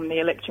yet. The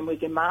election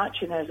was in March,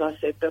 and as I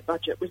said, the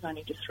budget was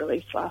only just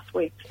released last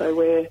week, so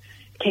we're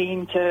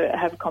keen to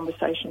have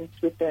conversations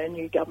with the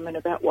new government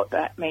about what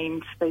that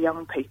means for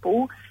young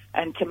people,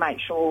 and to make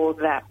sure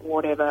that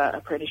whatever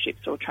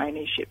apprenticeships or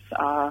traineeships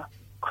are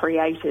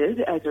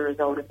created as a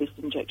result of this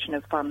injection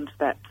of funds,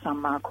 that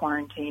some are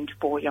quarantined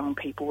for young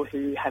people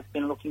who have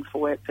been looking for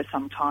work for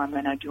some time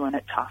and are doing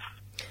it tough.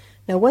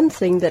 Now, one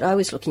thing that I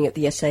was looking at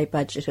the SA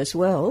budget as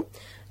well,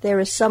 there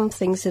are some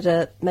things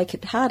that make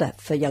it harder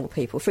for young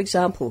people. For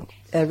example,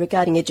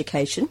 regarding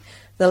education,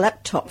 the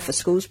Laptop for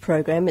Schools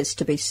program is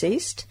to be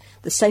ceased,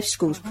 the Safe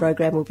Schools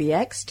program will be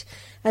axed,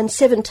 and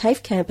 7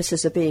 TAFE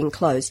campuses are being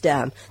closed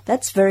down.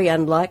 That's very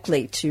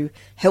unlikely to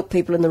help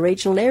people in the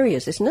regional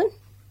areas, isn't it?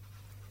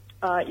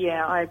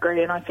 Yeah, I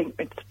agree, and I think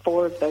it's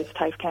 4 of those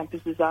TAFE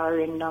campuses are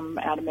in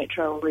outer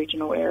metro or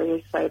regional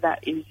areas, so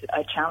that is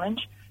a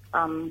challenge.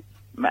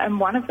 And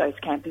one of those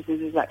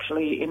campuses is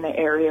actually in the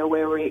area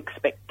where we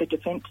expect the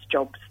defence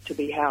jobs to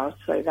be housed,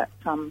 so that's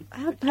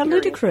how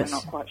ludicrous. I'm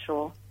not quite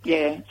sure.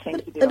 Yeah, it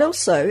seems to be. And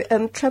also,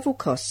 travel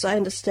costs. I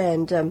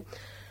understand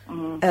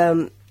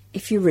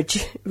if you're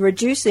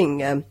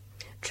reducing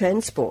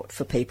transport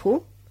for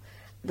people,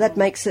 that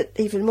makes it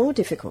even more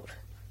difficult.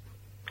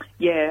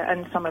 Yeah,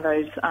 and some of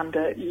those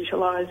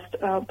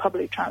underutilised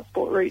public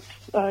transport routes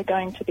are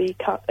going to be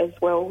cut as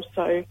well.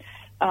 So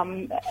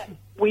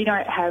we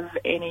don't have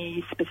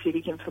any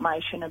specific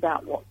information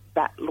about what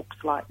that looks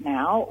like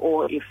now,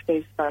 or if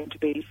there's going to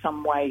be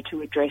some way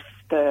to address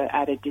the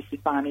added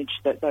disadvantage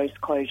that those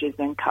closures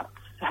and cuts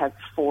have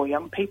for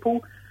young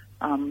people.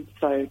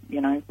 So,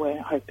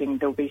 we're hoping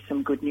there'll be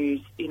some good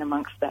news in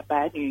amongst that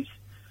bad news.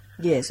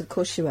 Yes, of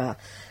course you are.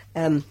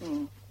 And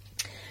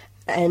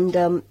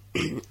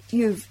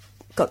you've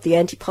got the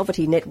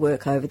Anti-Poverty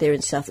Network over there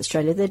in South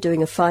Australia. They're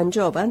doing a fine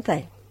job, aren't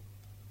they?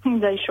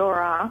 They sure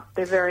are.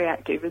 They're very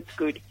active. It's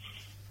good.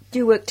 Do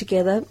you work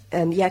together,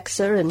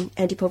 YACSA and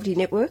Anti-Poverty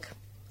Network?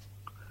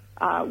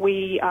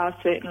 We are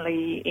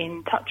certainly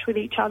in touch with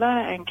each other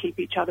and keep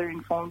each other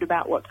informed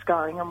about what's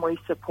going on. We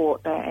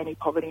support the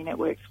Anti-Poverty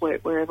Network's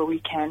work wherever we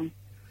can.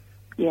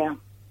 Yeah.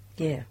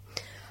 Yeah.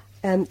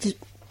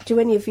 Do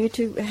any of you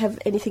two have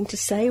anything to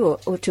say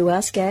or to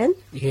ask Anne?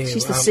 Yeah,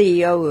 she's the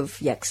CEO of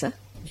YACSA.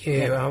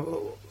 Yeah,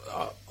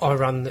 I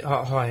run the...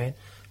 hi,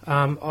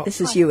 Anne.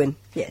 This is Ewen,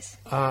 yes.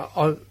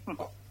 I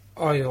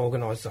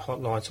organise the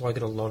hotline, so I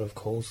get a lot of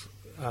calls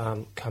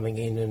coming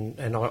in,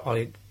 and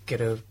I get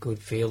a good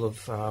feel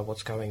of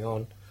what's going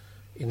on.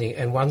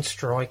 And one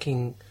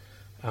striking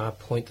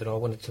point that I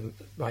wanted to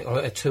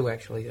make, 2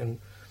 actually, and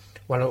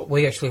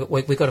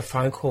we got a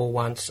phone call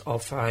once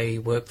off a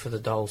Work for the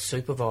Dole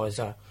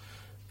supervisor,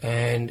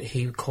 and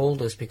he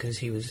called us because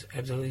he was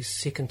absolutely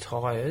sick and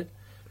tired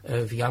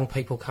of young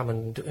people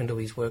coming into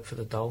his Work for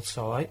the Dole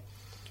site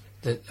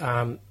that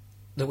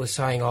was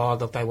saying,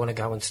 look, they want to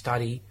go and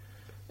study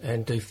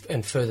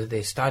and further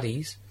their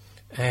studies.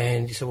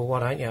 And he said, well, why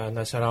don't you? And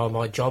they said,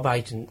 my job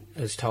agent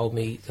has told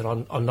me that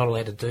I'm not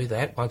allowed to do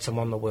that. Once I'm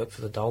on the Work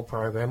for the Dole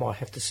program, I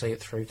have to see it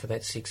through for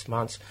that 6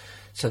 months.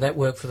 So that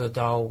Work for the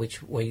Dole,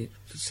 which we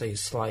see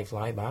as slave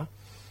labour,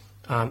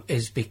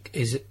 is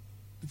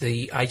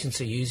the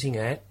agents are using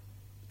it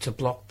to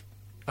block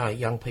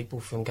young people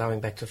from going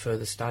back to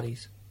further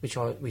studies, which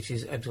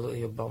is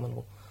absolutely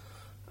abominable.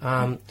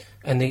 And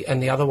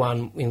the other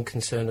one in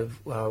concern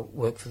of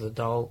Work for the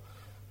Dole,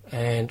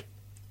 and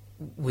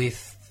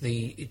with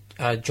the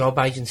job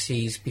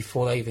agencies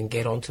before they even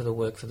get onto the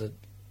work for the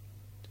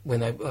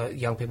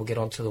young people get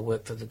onto the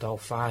Work for the Dole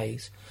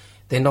phase,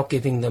 they're not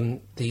giving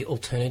them the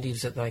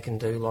alternatives that they can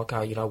do, like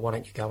why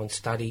don't you go and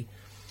study,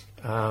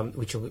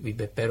 which will be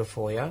better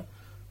for you,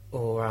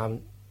 or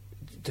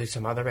do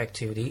some other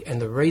activity.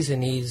 And the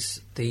reason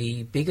is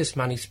the biggest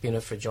money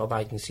spinner for job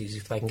agencies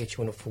if they can get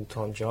you in a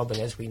full-time job,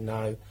 and as we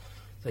know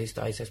these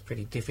days that's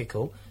pretty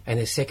difficult. And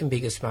the second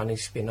biggest money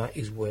spinner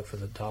is Work for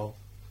the Dole.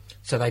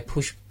 So they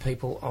push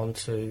people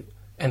onto,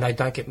 and they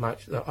don't get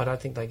much. I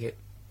don't think they get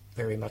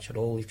very much at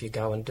all if you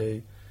go and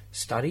do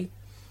study.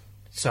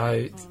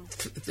 So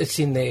it's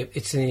in there.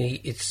 It's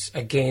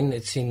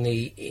in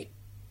the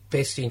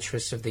best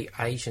interests of the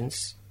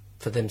agents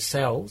for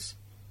themselves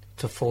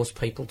to force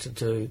people to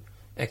do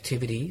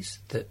activities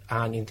that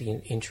aren't in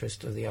the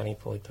interest of the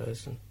unemployed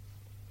person.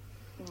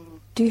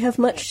 Do you have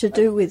much to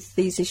do with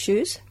these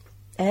issues,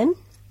 Anne?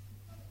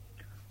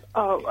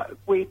 Oh,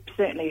 we've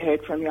certainly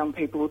heard from young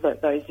people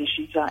that those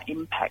issues are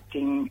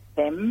impacting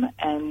them,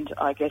 and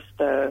I guess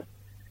the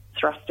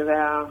thrust of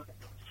our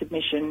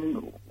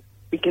submission,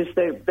 because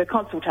the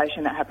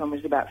consultation that happened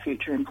was about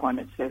future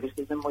employment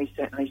services, and we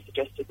certainly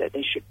suggested that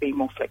there should be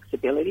more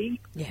flexibility,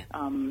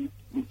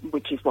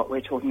 which is what we're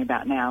talking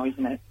about now,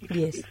 isn't it?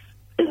 Yes.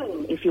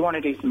 If you want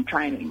to do some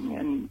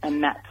training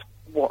and that's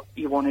what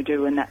you want to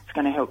do and that's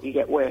going to help you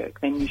get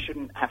work, then you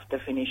shouldn't have to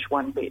finish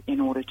one bit in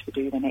order to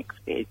do the next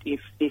bit.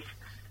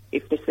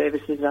 If the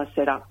services are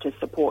set up to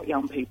support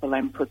young people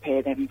and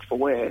prepare them for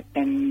work,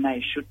 then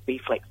they should be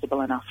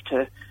flexible enough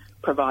to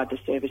provide the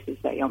services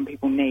that young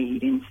people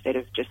need instead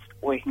of just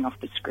working off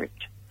the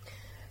script.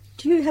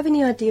 Do you have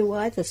any idea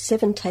why the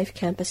 7 TAFE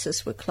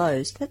campuses were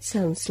closed? That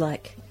sounds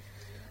like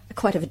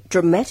quite a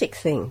dramatic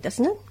thing,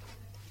 doesn't it?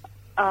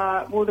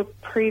 Well, the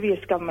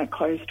previous government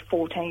closed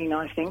 14,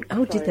 I think.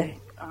 Oh, did they?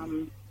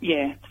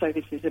 Yeah, so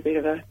this is a bit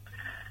of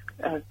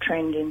a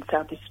trend in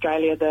South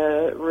Australia.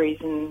 The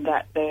reason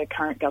that the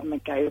current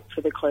government gave for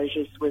the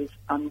closures was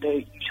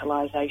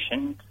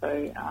underutilisation.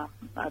 So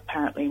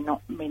apparently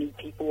not many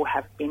people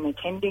have been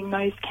attending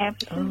those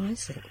campuses. Oh, I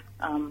see.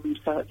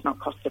 so it's not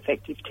cost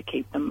effective to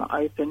keep them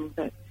open.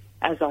 But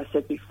as I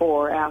said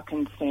before, our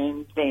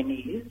concern then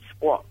is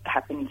what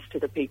happens to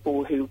the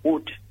people who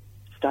would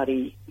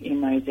study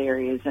in those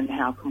areas, and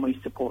how can we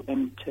support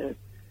them to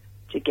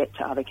get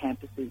to other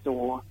campuses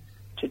or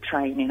to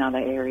train in other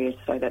areas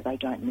so that they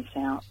don't miss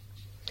out.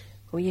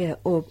 Well, yeah,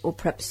 or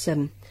perhaps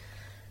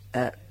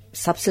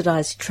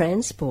subsidised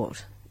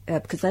transport,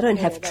 because they don't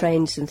have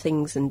trains and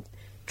things and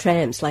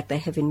trams like they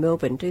have in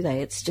Melbourne, do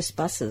they? It's just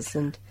buses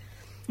and...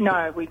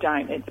 No, we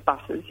don't. It's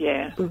buses,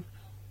 yeah.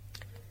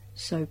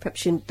 So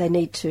perhaps they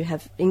need to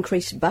have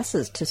increased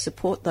buses to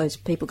support those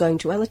people going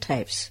to other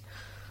TAFEs.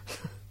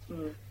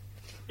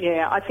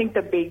 Yeah, I think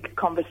the big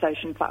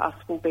conversation for us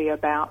will be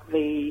about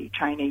the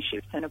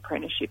traineeships and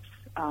apprenticeships,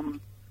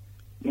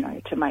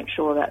 to make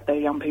sure that the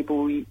young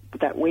people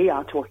that we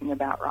are talking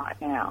about right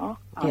now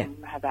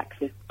have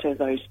access to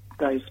those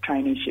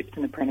traineeships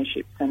and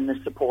apprenticeships and the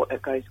support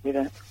that goes with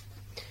it.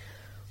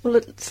 Well,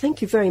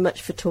 thank you very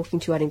much for talking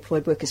to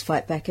Unemployed Workers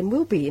Fight Back, and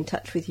we'll be in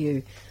touch with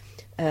you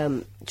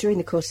during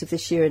the course of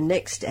this year and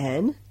next,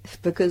 Anne,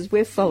 because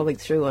we're following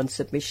through on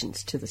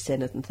submissions to the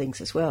Senate and things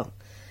as well.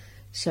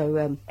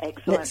 So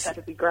excellent,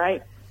 that'd be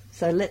great.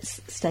 So let's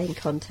stay in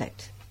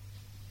contact.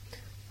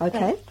 Okay.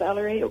 Thanks,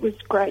 Valerie. It was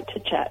great to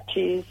chat.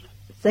 Cheers.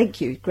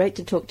 Thank you. Great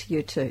to talk to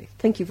you too.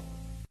 Thank you.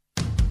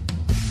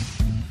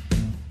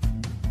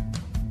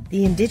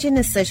 The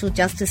Indigenous Social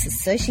Justice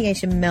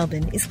Association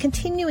Melbourne is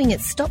continuing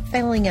its Stop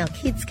Failing Our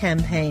Kids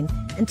campaign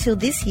until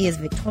this year's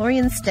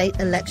Victorian state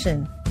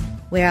election.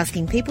 We're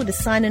asking people to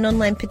sign an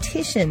online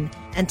petition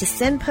and to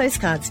send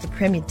postcards to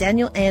Premier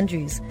Daniel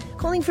Andrews,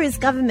 calling for his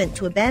government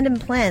to abandon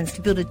plans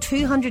to build a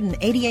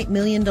 $288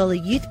 million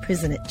youth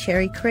prison at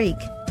Cherry Creek.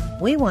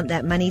 We want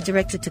that money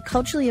directed to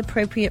culturally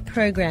appropriate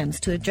programs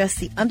to address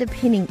the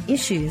underpinning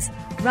issues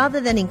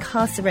rather than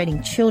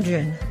incarcerating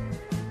children.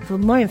 For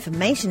more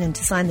information and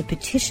to sign the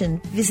petition,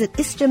 visit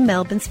ISJA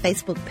Melbourne's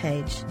Facebook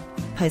page.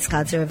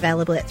 Postcards are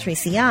available at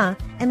 3CR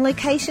and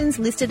locations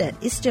listed at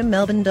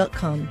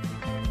isjamelbourne.com.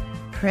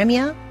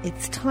 Premier,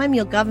 it's time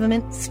your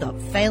government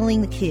stopped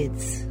failing the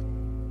kids.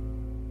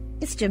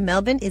 ISJA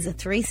Melbourne is a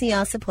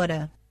 3CR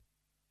supporter.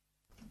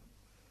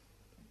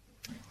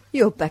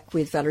 You're back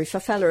with Valerie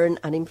Farfalla and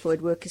Unemployed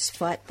Workers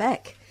Fight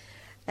Back.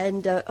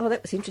 And,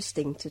 that was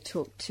interesting to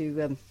talk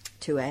to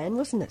Anne,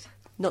 wasn't it?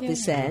 Not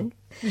this Anne.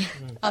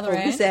 Other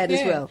Anne. This Anne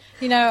as well.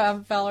 You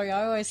know, Valerie,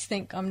 I always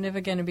think I'm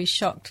never going to be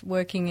shocked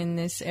working in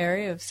this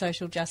area of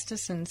social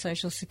justice and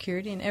social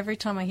security. And every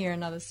time I hear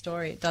another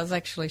story, it does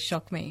actually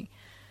shock me.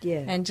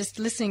 Yeah. And just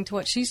listening to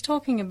what she's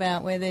talking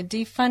about, where they're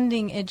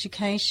defunding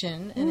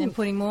education and then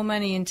putting more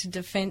money into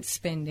defence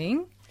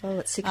spending. Oh,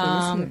 it's sickening,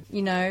 isn't it?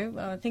 You know,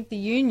 I think the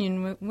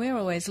union, we're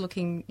always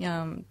looking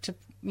to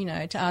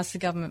ask the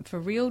government for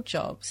real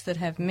jobs that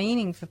have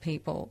meaning for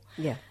people.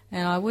 Yeah.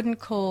 And I wouldn't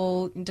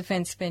call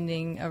defence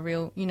spending a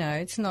real,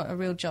 it's not a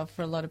real job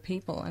for a lot of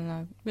people. And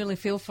I really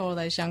feel for all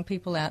those young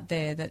people out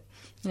there that,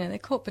 they're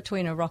caught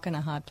between a rock and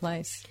a hard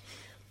place.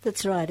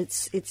 That's right.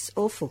 It's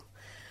awful.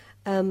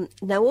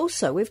 Now,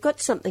 also, we've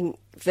got something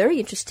very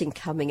interesting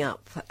coming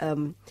up.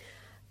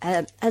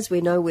 As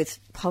we know, with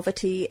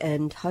poverty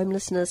and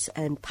homelessness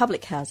and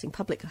public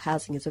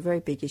housing is a very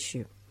big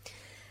issue.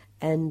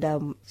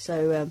 And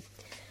so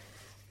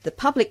the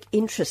public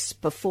interests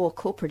before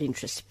corporate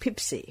interests,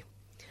 PIPSI,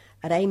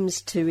 it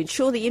aims to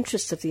ensure the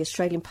interests of the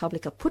Australian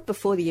public are put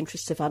before the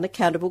interests of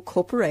unaccountable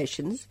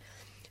corporations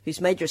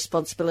whose major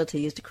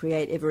responsibility is to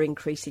create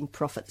ever-increasing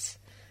profits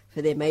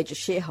for their major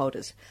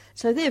shareholders.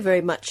 So they're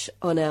very much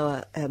on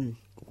our,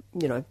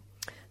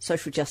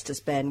 social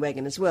justice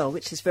bandwagon as well,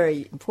 which is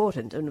very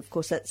important. And, of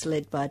course, that's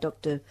led by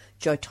Dr.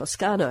 Joe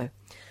Toscano.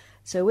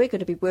 So we're going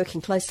to be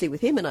working closely with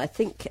him, and I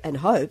think and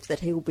hope that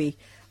he will be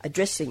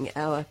addressing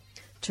our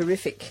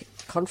terrific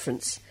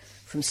conference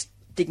from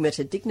Stigma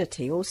to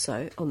Dignity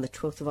also on the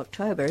 12th of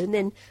October. And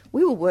then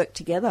we will work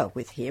together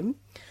with him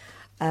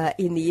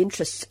in the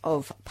interests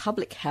of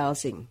public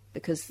housing,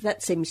 because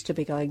that seems to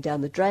be going down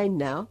the drain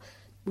now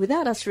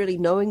without us really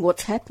knowing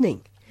what's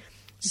happening.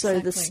 So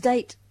the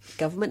state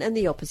government and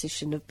the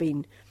opposition have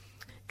been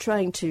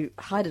trying to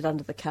hide it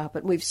under the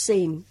carpet. We've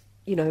seen,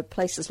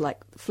 places like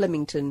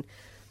Flemington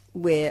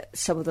where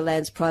some of the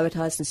land's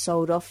privatised and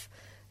sold off,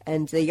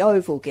 and the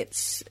Oval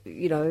gets,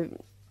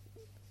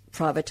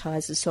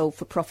 privatised and sold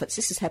for profits.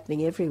 This is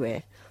happening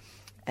everywhere.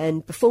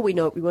 And before we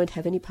know it, we won't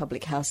have any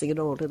public housing at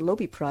all. It'll all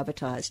be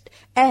privatised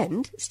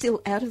and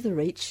still out of the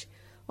reach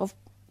of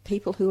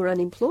people who are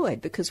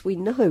unemployed, because we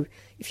know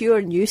if you're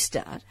a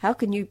Newstart, how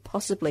can you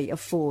possibly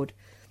afford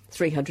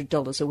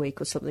 $300 a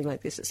week or something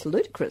like this? It's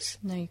ludicrous.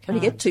 No, you can't.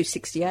 Only get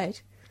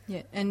 $268.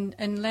 Yeah,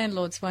 and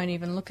landlords won't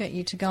even look at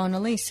you to go on a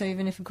lease. So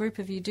even if a group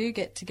of you do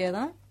get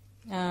together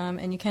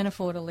and you can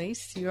afford a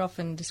lease, you're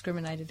often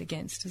discriminated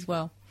against as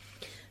well.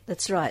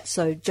 That's right.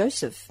 So Joe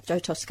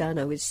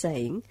Toscano is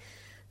saying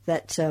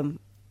that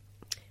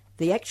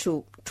the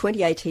actual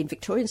 2018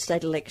 Victorian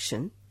state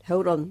election,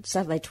 held on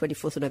Saturday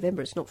 24th of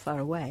November, it's not far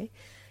away,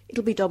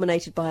 it'll be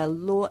dominated by a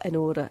law and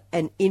order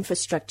and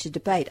infrastructure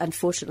debate.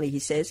 Unfortunately, he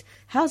says,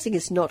 housing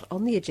is not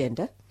on the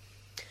agenda.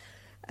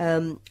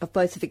 of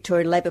both the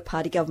Victorian Labor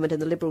Party government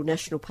and the Liberal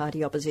National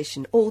Party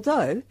opposition,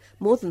 although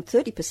more than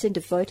 30%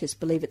 of voters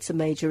believe it's a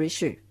major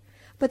issue.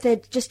 But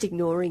they're just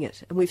ignoring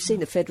it. And we've seen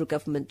the federal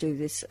government do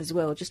this as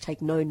well, just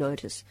take no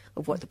notice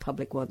of what the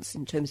public wants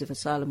in terms of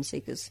asylum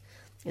seekers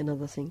and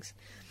other things.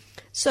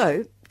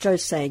 So,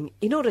 Joe's saying,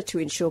 in order to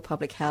ensure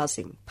public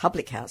housing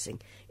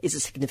is a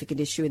significant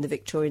issue in the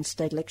Victorian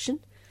state election,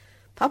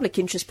 Public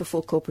Interest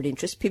Before Corporate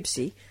Interest,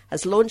 PIBC,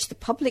 has launched the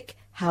Public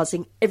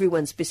Housing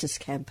Everyone's Business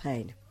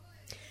campaign.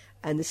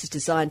 And this is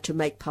designed to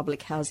make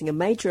public housing a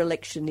major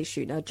election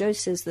issue. Now, Joe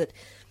says that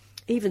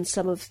even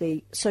some of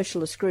the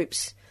socialist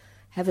groups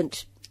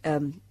haven't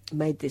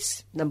made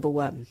this number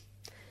one.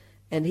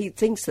 And he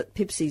thinks that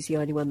PIBC is the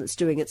only one that's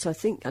doing it. So I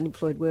think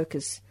unemployed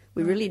workers,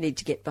 we really need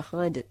to get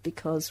behind it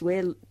because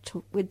we're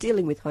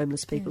dealing with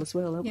homeless people as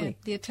well, aren't we?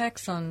 The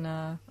attacks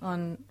on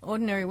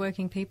ordinary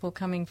working people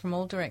coming from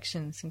all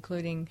directions,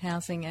 including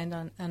housing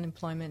and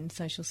unemployment and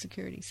social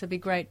security. So it'd be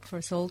great for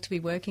us all to be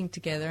working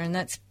together, and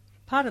that's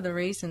part of the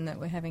reason that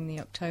we're having the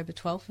October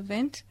 12th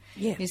event,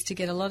 is to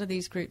get a lot of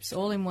these groups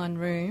all in one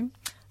room,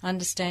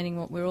 understanding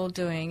what we're all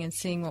doing and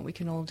seeing what we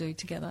can all do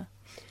together.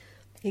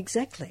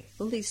 Exactly.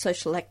 All these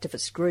social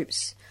activist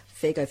groups,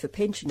 Fair Go for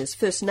Pensioners,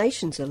 First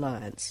Nations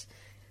Alliance,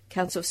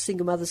 Council for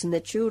Single Mothers and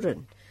Their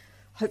Children,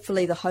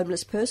 hopefully the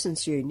Homeless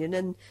Persons Union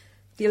and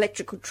the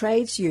Electrical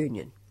Trades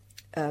Union.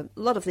 A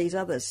lot of these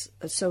others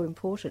are so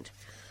important.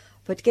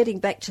 But getting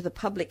back to the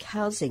public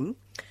housing,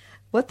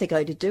 what they're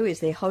going to do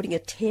is they're holding a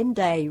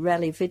 10-day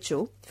rally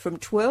vigil from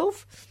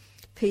 12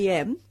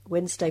 p.m.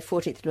 Wednesday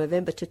 14th of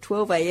November to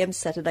 12 a.m.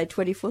 Saturday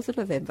 24th of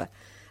November.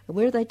 And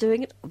where are they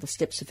doing it? On the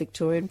steps of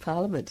Victorian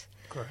Parliament.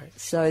 Great.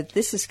 So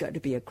this is going to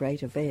be a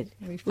great event.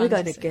 We're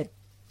going to get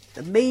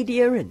the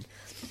media and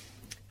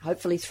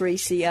hopefully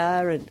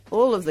 3CR and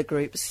all of the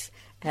groups,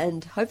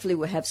 and hopefully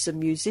we'll have some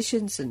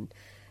musicians and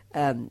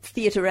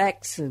theatre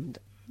acts and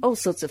all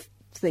sorts of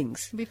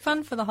things. It'll be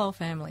fun for the whole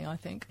family, I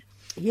think.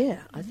 Yeah,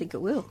 I think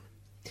it will.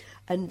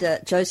 And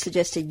Joe's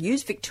suggesting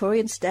use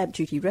Victorian stamp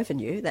duty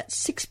revenue, that's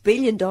 $6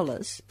 billion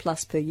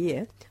plus per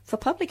year, for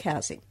public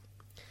housing.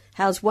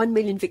 House 1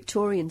 million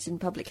Victorians in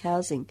public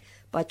housing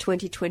by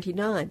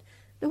 2029.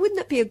 Now, wouldn't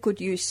that be a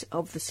good use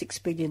of the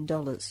 $6 billion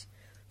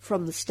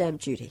from the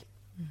stamp duty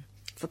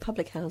for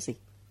public housing?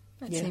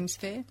 That seems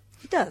fair.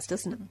 It does,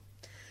 doesn't it?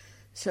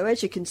 So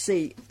as you can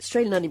see,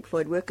 Australian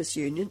Unemployed Workers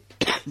Union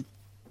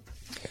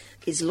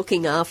is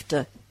looking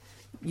after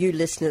you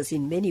listeners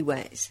in many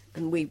ways.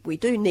 And we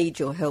do need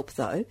your help,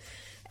 though.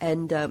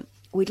 And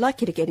we'd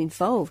like you to get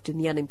involved in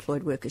the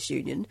Unemployed Workers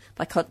Union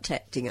by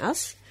contacting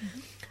us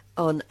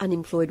on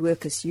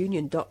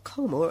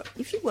unemployedworkersunion.com. Or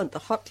if you want the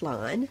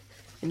hotline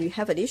and you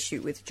have an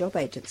issue with job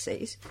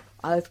agencies,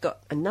 I've got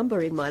a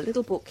number in my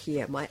little book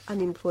here, my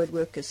Unemployed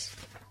Workers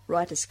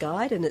Writer's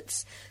Guide, and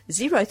it's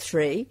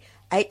 03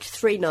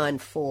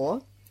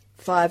 8394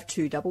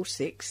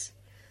 5266.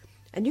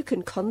 And you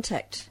can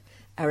contact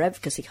our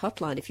advocacy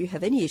hotline if you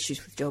have any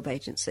issues with job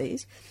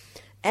agencies.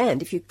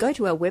 And if you go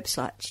to our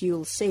website,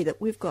 you'll see that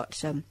we've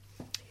got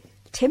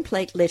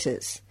template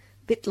letters,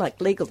 a bit like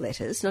legal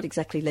letters, not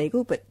exactly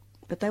legal, but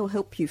they will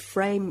help you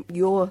frame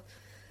your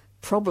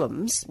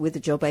problems with the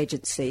job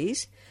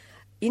agencies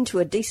into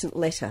a decent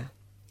letter.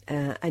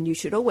 And you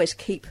should always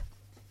keep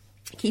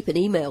an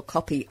email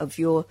copy of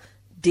your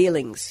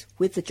dealings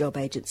with the job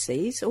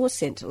agencies or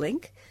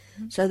Centrelink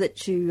so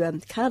that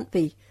you can't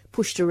be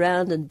pushed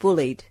around and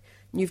bullied.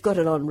 You've got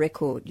it on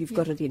record. You've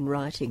got it in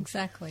writing.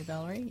 Exactly,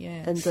 Valerie,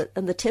 yeah. And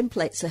the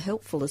templates are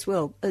helpful as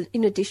well.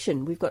 In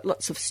addition, we've got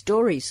lots of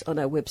stories on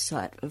our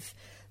website of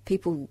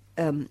people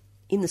in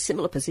the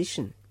similar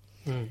position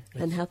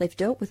and how they've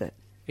dealt with it.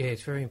 Yeah,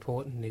 it's very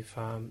important if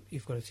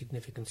you've got a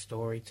significant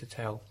story to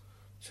tell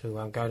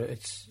to go to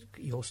it's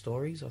Your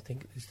Stories, I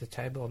think is the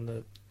tab on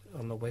the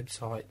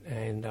website,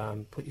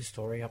 and put your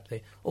story up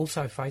there.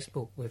 Also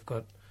Facebook, we've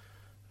got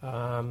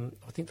I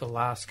think the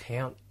last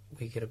count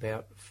we get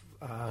about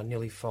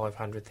nearly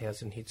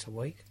 500,000 hits a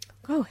week.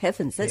 Oh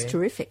heavens, that's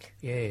terrific.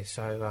 Yeah,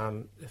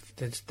 so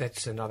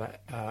that's another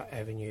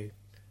avenue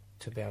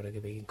to be able to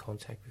be in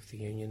contact with the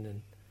union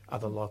and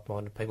other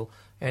like-minded people.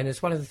 And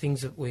it's one of the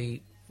things that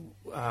we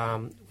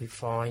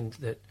find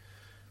that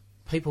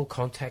people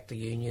contact the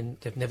union.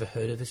 They've never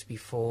heard of us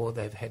before.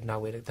 They've had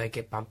nowhere to. They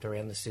get bumped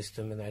around the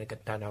system and they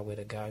don't know where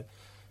to go,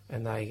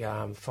 and they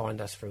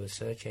find us through a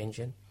search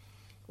engine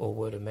or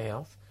word of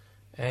mouth.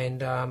 And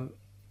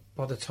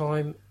by the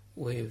time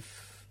I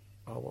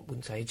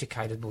wouldn't say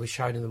educated, but we've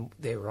shown them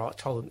their right,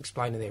 told them,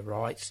 explained their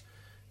rights,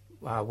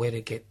 where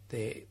to get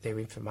their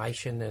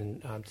information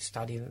and to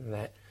study and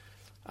that.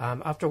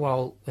 After a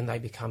while, when they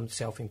become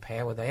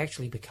self-empowered, they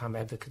actually become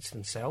advocates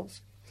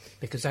themselves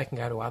because they can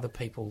go to other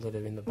people that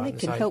are in the boat.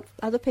 They can help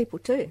other people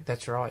too.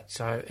 That's right.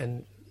 So,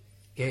 and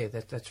yeah,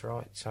 that's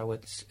right. So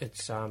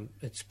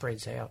it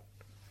spreads out.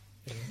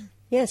 Yeah.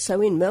 Yeah,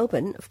 so in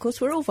Melbourne, of course,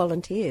 we're all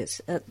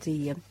volunteers at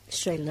the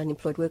Australian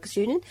Unemployed Workers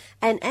Union.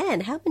 And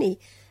Anne, how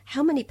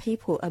many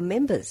people are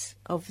members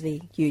of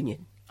the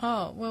union?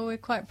 Oh, well, we're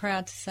quite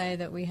proud to say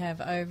that we have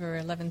over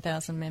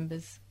 11,000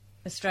 members.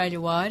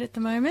 Australia-wide at the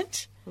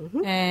moment,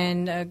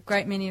 and a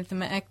great many of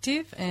them are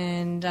active,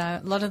 and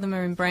a lot of them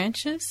are in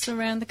branches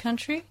around the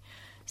country.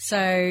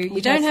 So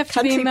you don't have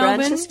to be in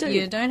Melbourne,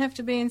 you don't have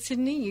to be in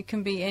Sydney, you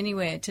can be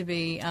anywhere to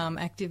be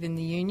active in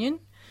the union.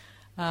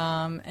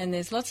 And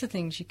there's lots of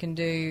things you can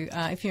do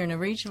if you're in a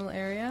regional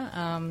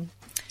area.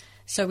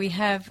 So we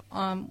have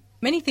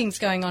many things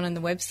going on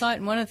the website,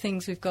 and one of the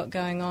things we've got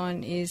going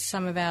on is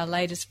some of our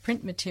latest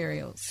print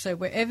materials. So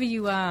wherever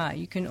you are,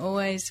 you can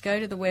always go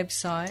to the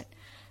website,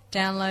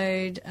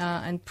 download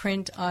and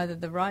print either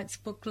the rights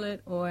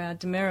booklet or our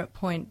demerit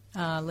point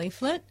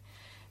leaflet.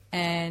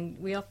 And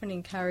we often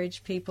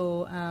encourage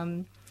people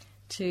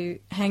to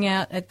hang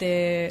out at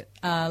their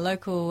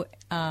local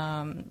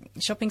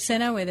shopping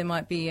centre where there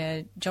might be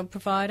a job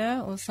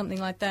provider or something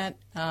like that,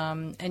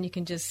 and you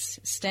can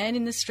just stand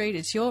in the street.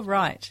 It's your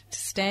right to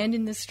stand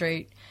in the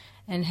street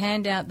and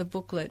hand out the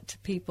booklet to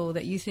people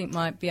that you think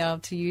might be able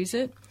to use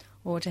it,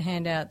 or to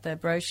hand out the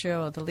brochure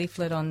or the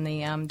leaflet on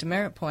the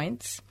demerit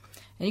points.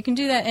 And you can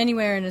do that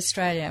anywhere in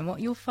Australia. And what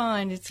you'll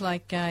find, it's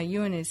like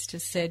Ewan has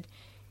just said,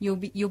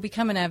 you'll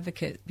become an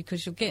advocate,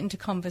 because you'll get into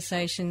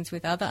conversations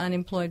with other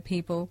unemployed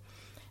people,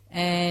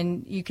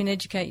 and you can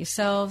educate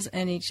yourselves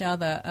and each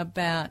other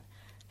about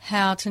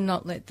how to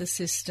not let the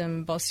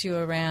system boss you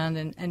around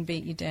and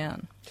beat you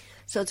down.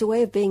 So it's a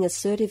way of being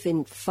assertive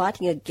in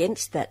fighting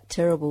against that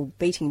terrible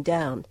beating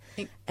down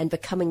and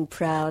becoming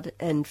proud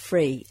and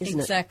free, isn't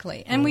it?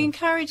 Exactly. And we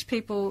encourage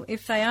people,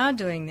 if they are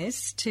doing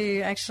this,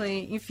 to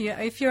actually, if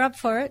you're up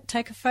for it,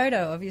 take a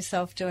photo of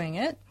yourself doing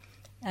it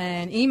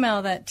and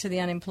email that to the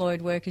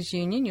Unemployed Workers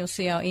Union. You'll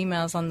see our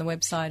emails on the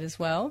website as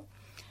well.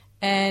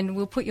 And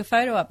we'll put your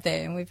photo up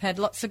there. And we've had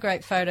lots of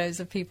great photos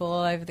of people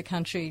all over the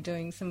country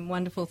doing some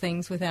wonderful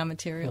things with our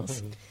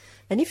materials.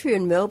 And if you're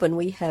in Melbourne,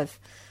 we have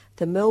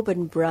the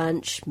Melbourne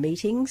branch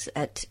meetings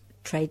at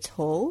Trades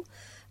Hall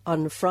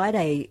on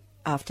Friday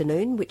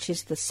afternoon, which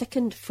is the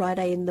second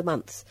Friday in the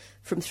month,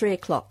 from 3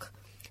 o'clock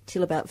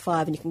till about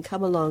 5. And you can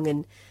come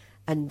along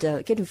and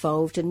get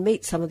involved and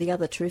meet some of the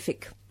other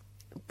terrific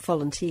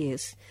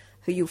volunteers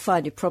who you'll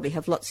find you probably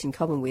have lots in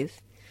common with.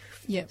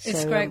 Yeah, so,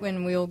 it's great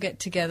when we all get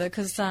together,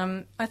 because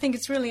I think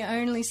it's really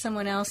only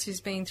someone else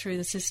who's been through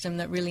the system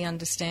that really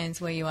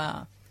understands where you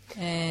are.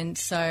 And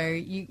so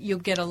you'll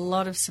get a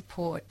lot of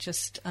support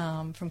just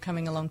from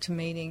coming along to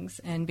meetings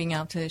and being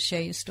able to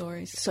share your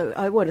stories. So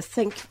I want to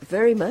thank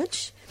very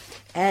much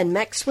Anne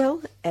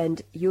Maxwell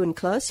and Ewen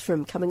Kloas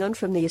from coming on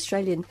from the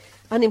Australian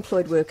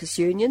Unemployed Workers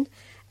Union,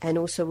 and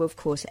also, of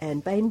course, Anne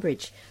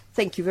Bainbridge.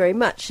 Thank you very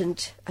much,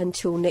 and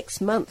until next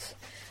month.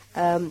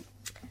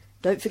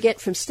 Don't forget,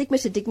 from Stigma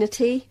to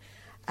Dignity,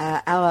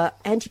 our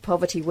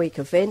Anti-Poverty Week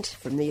event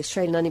from the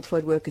Australian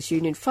Unemployed Workers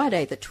Union,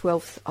 Friday the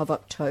 12th of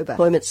October.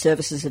 Employment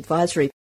Services Advisory.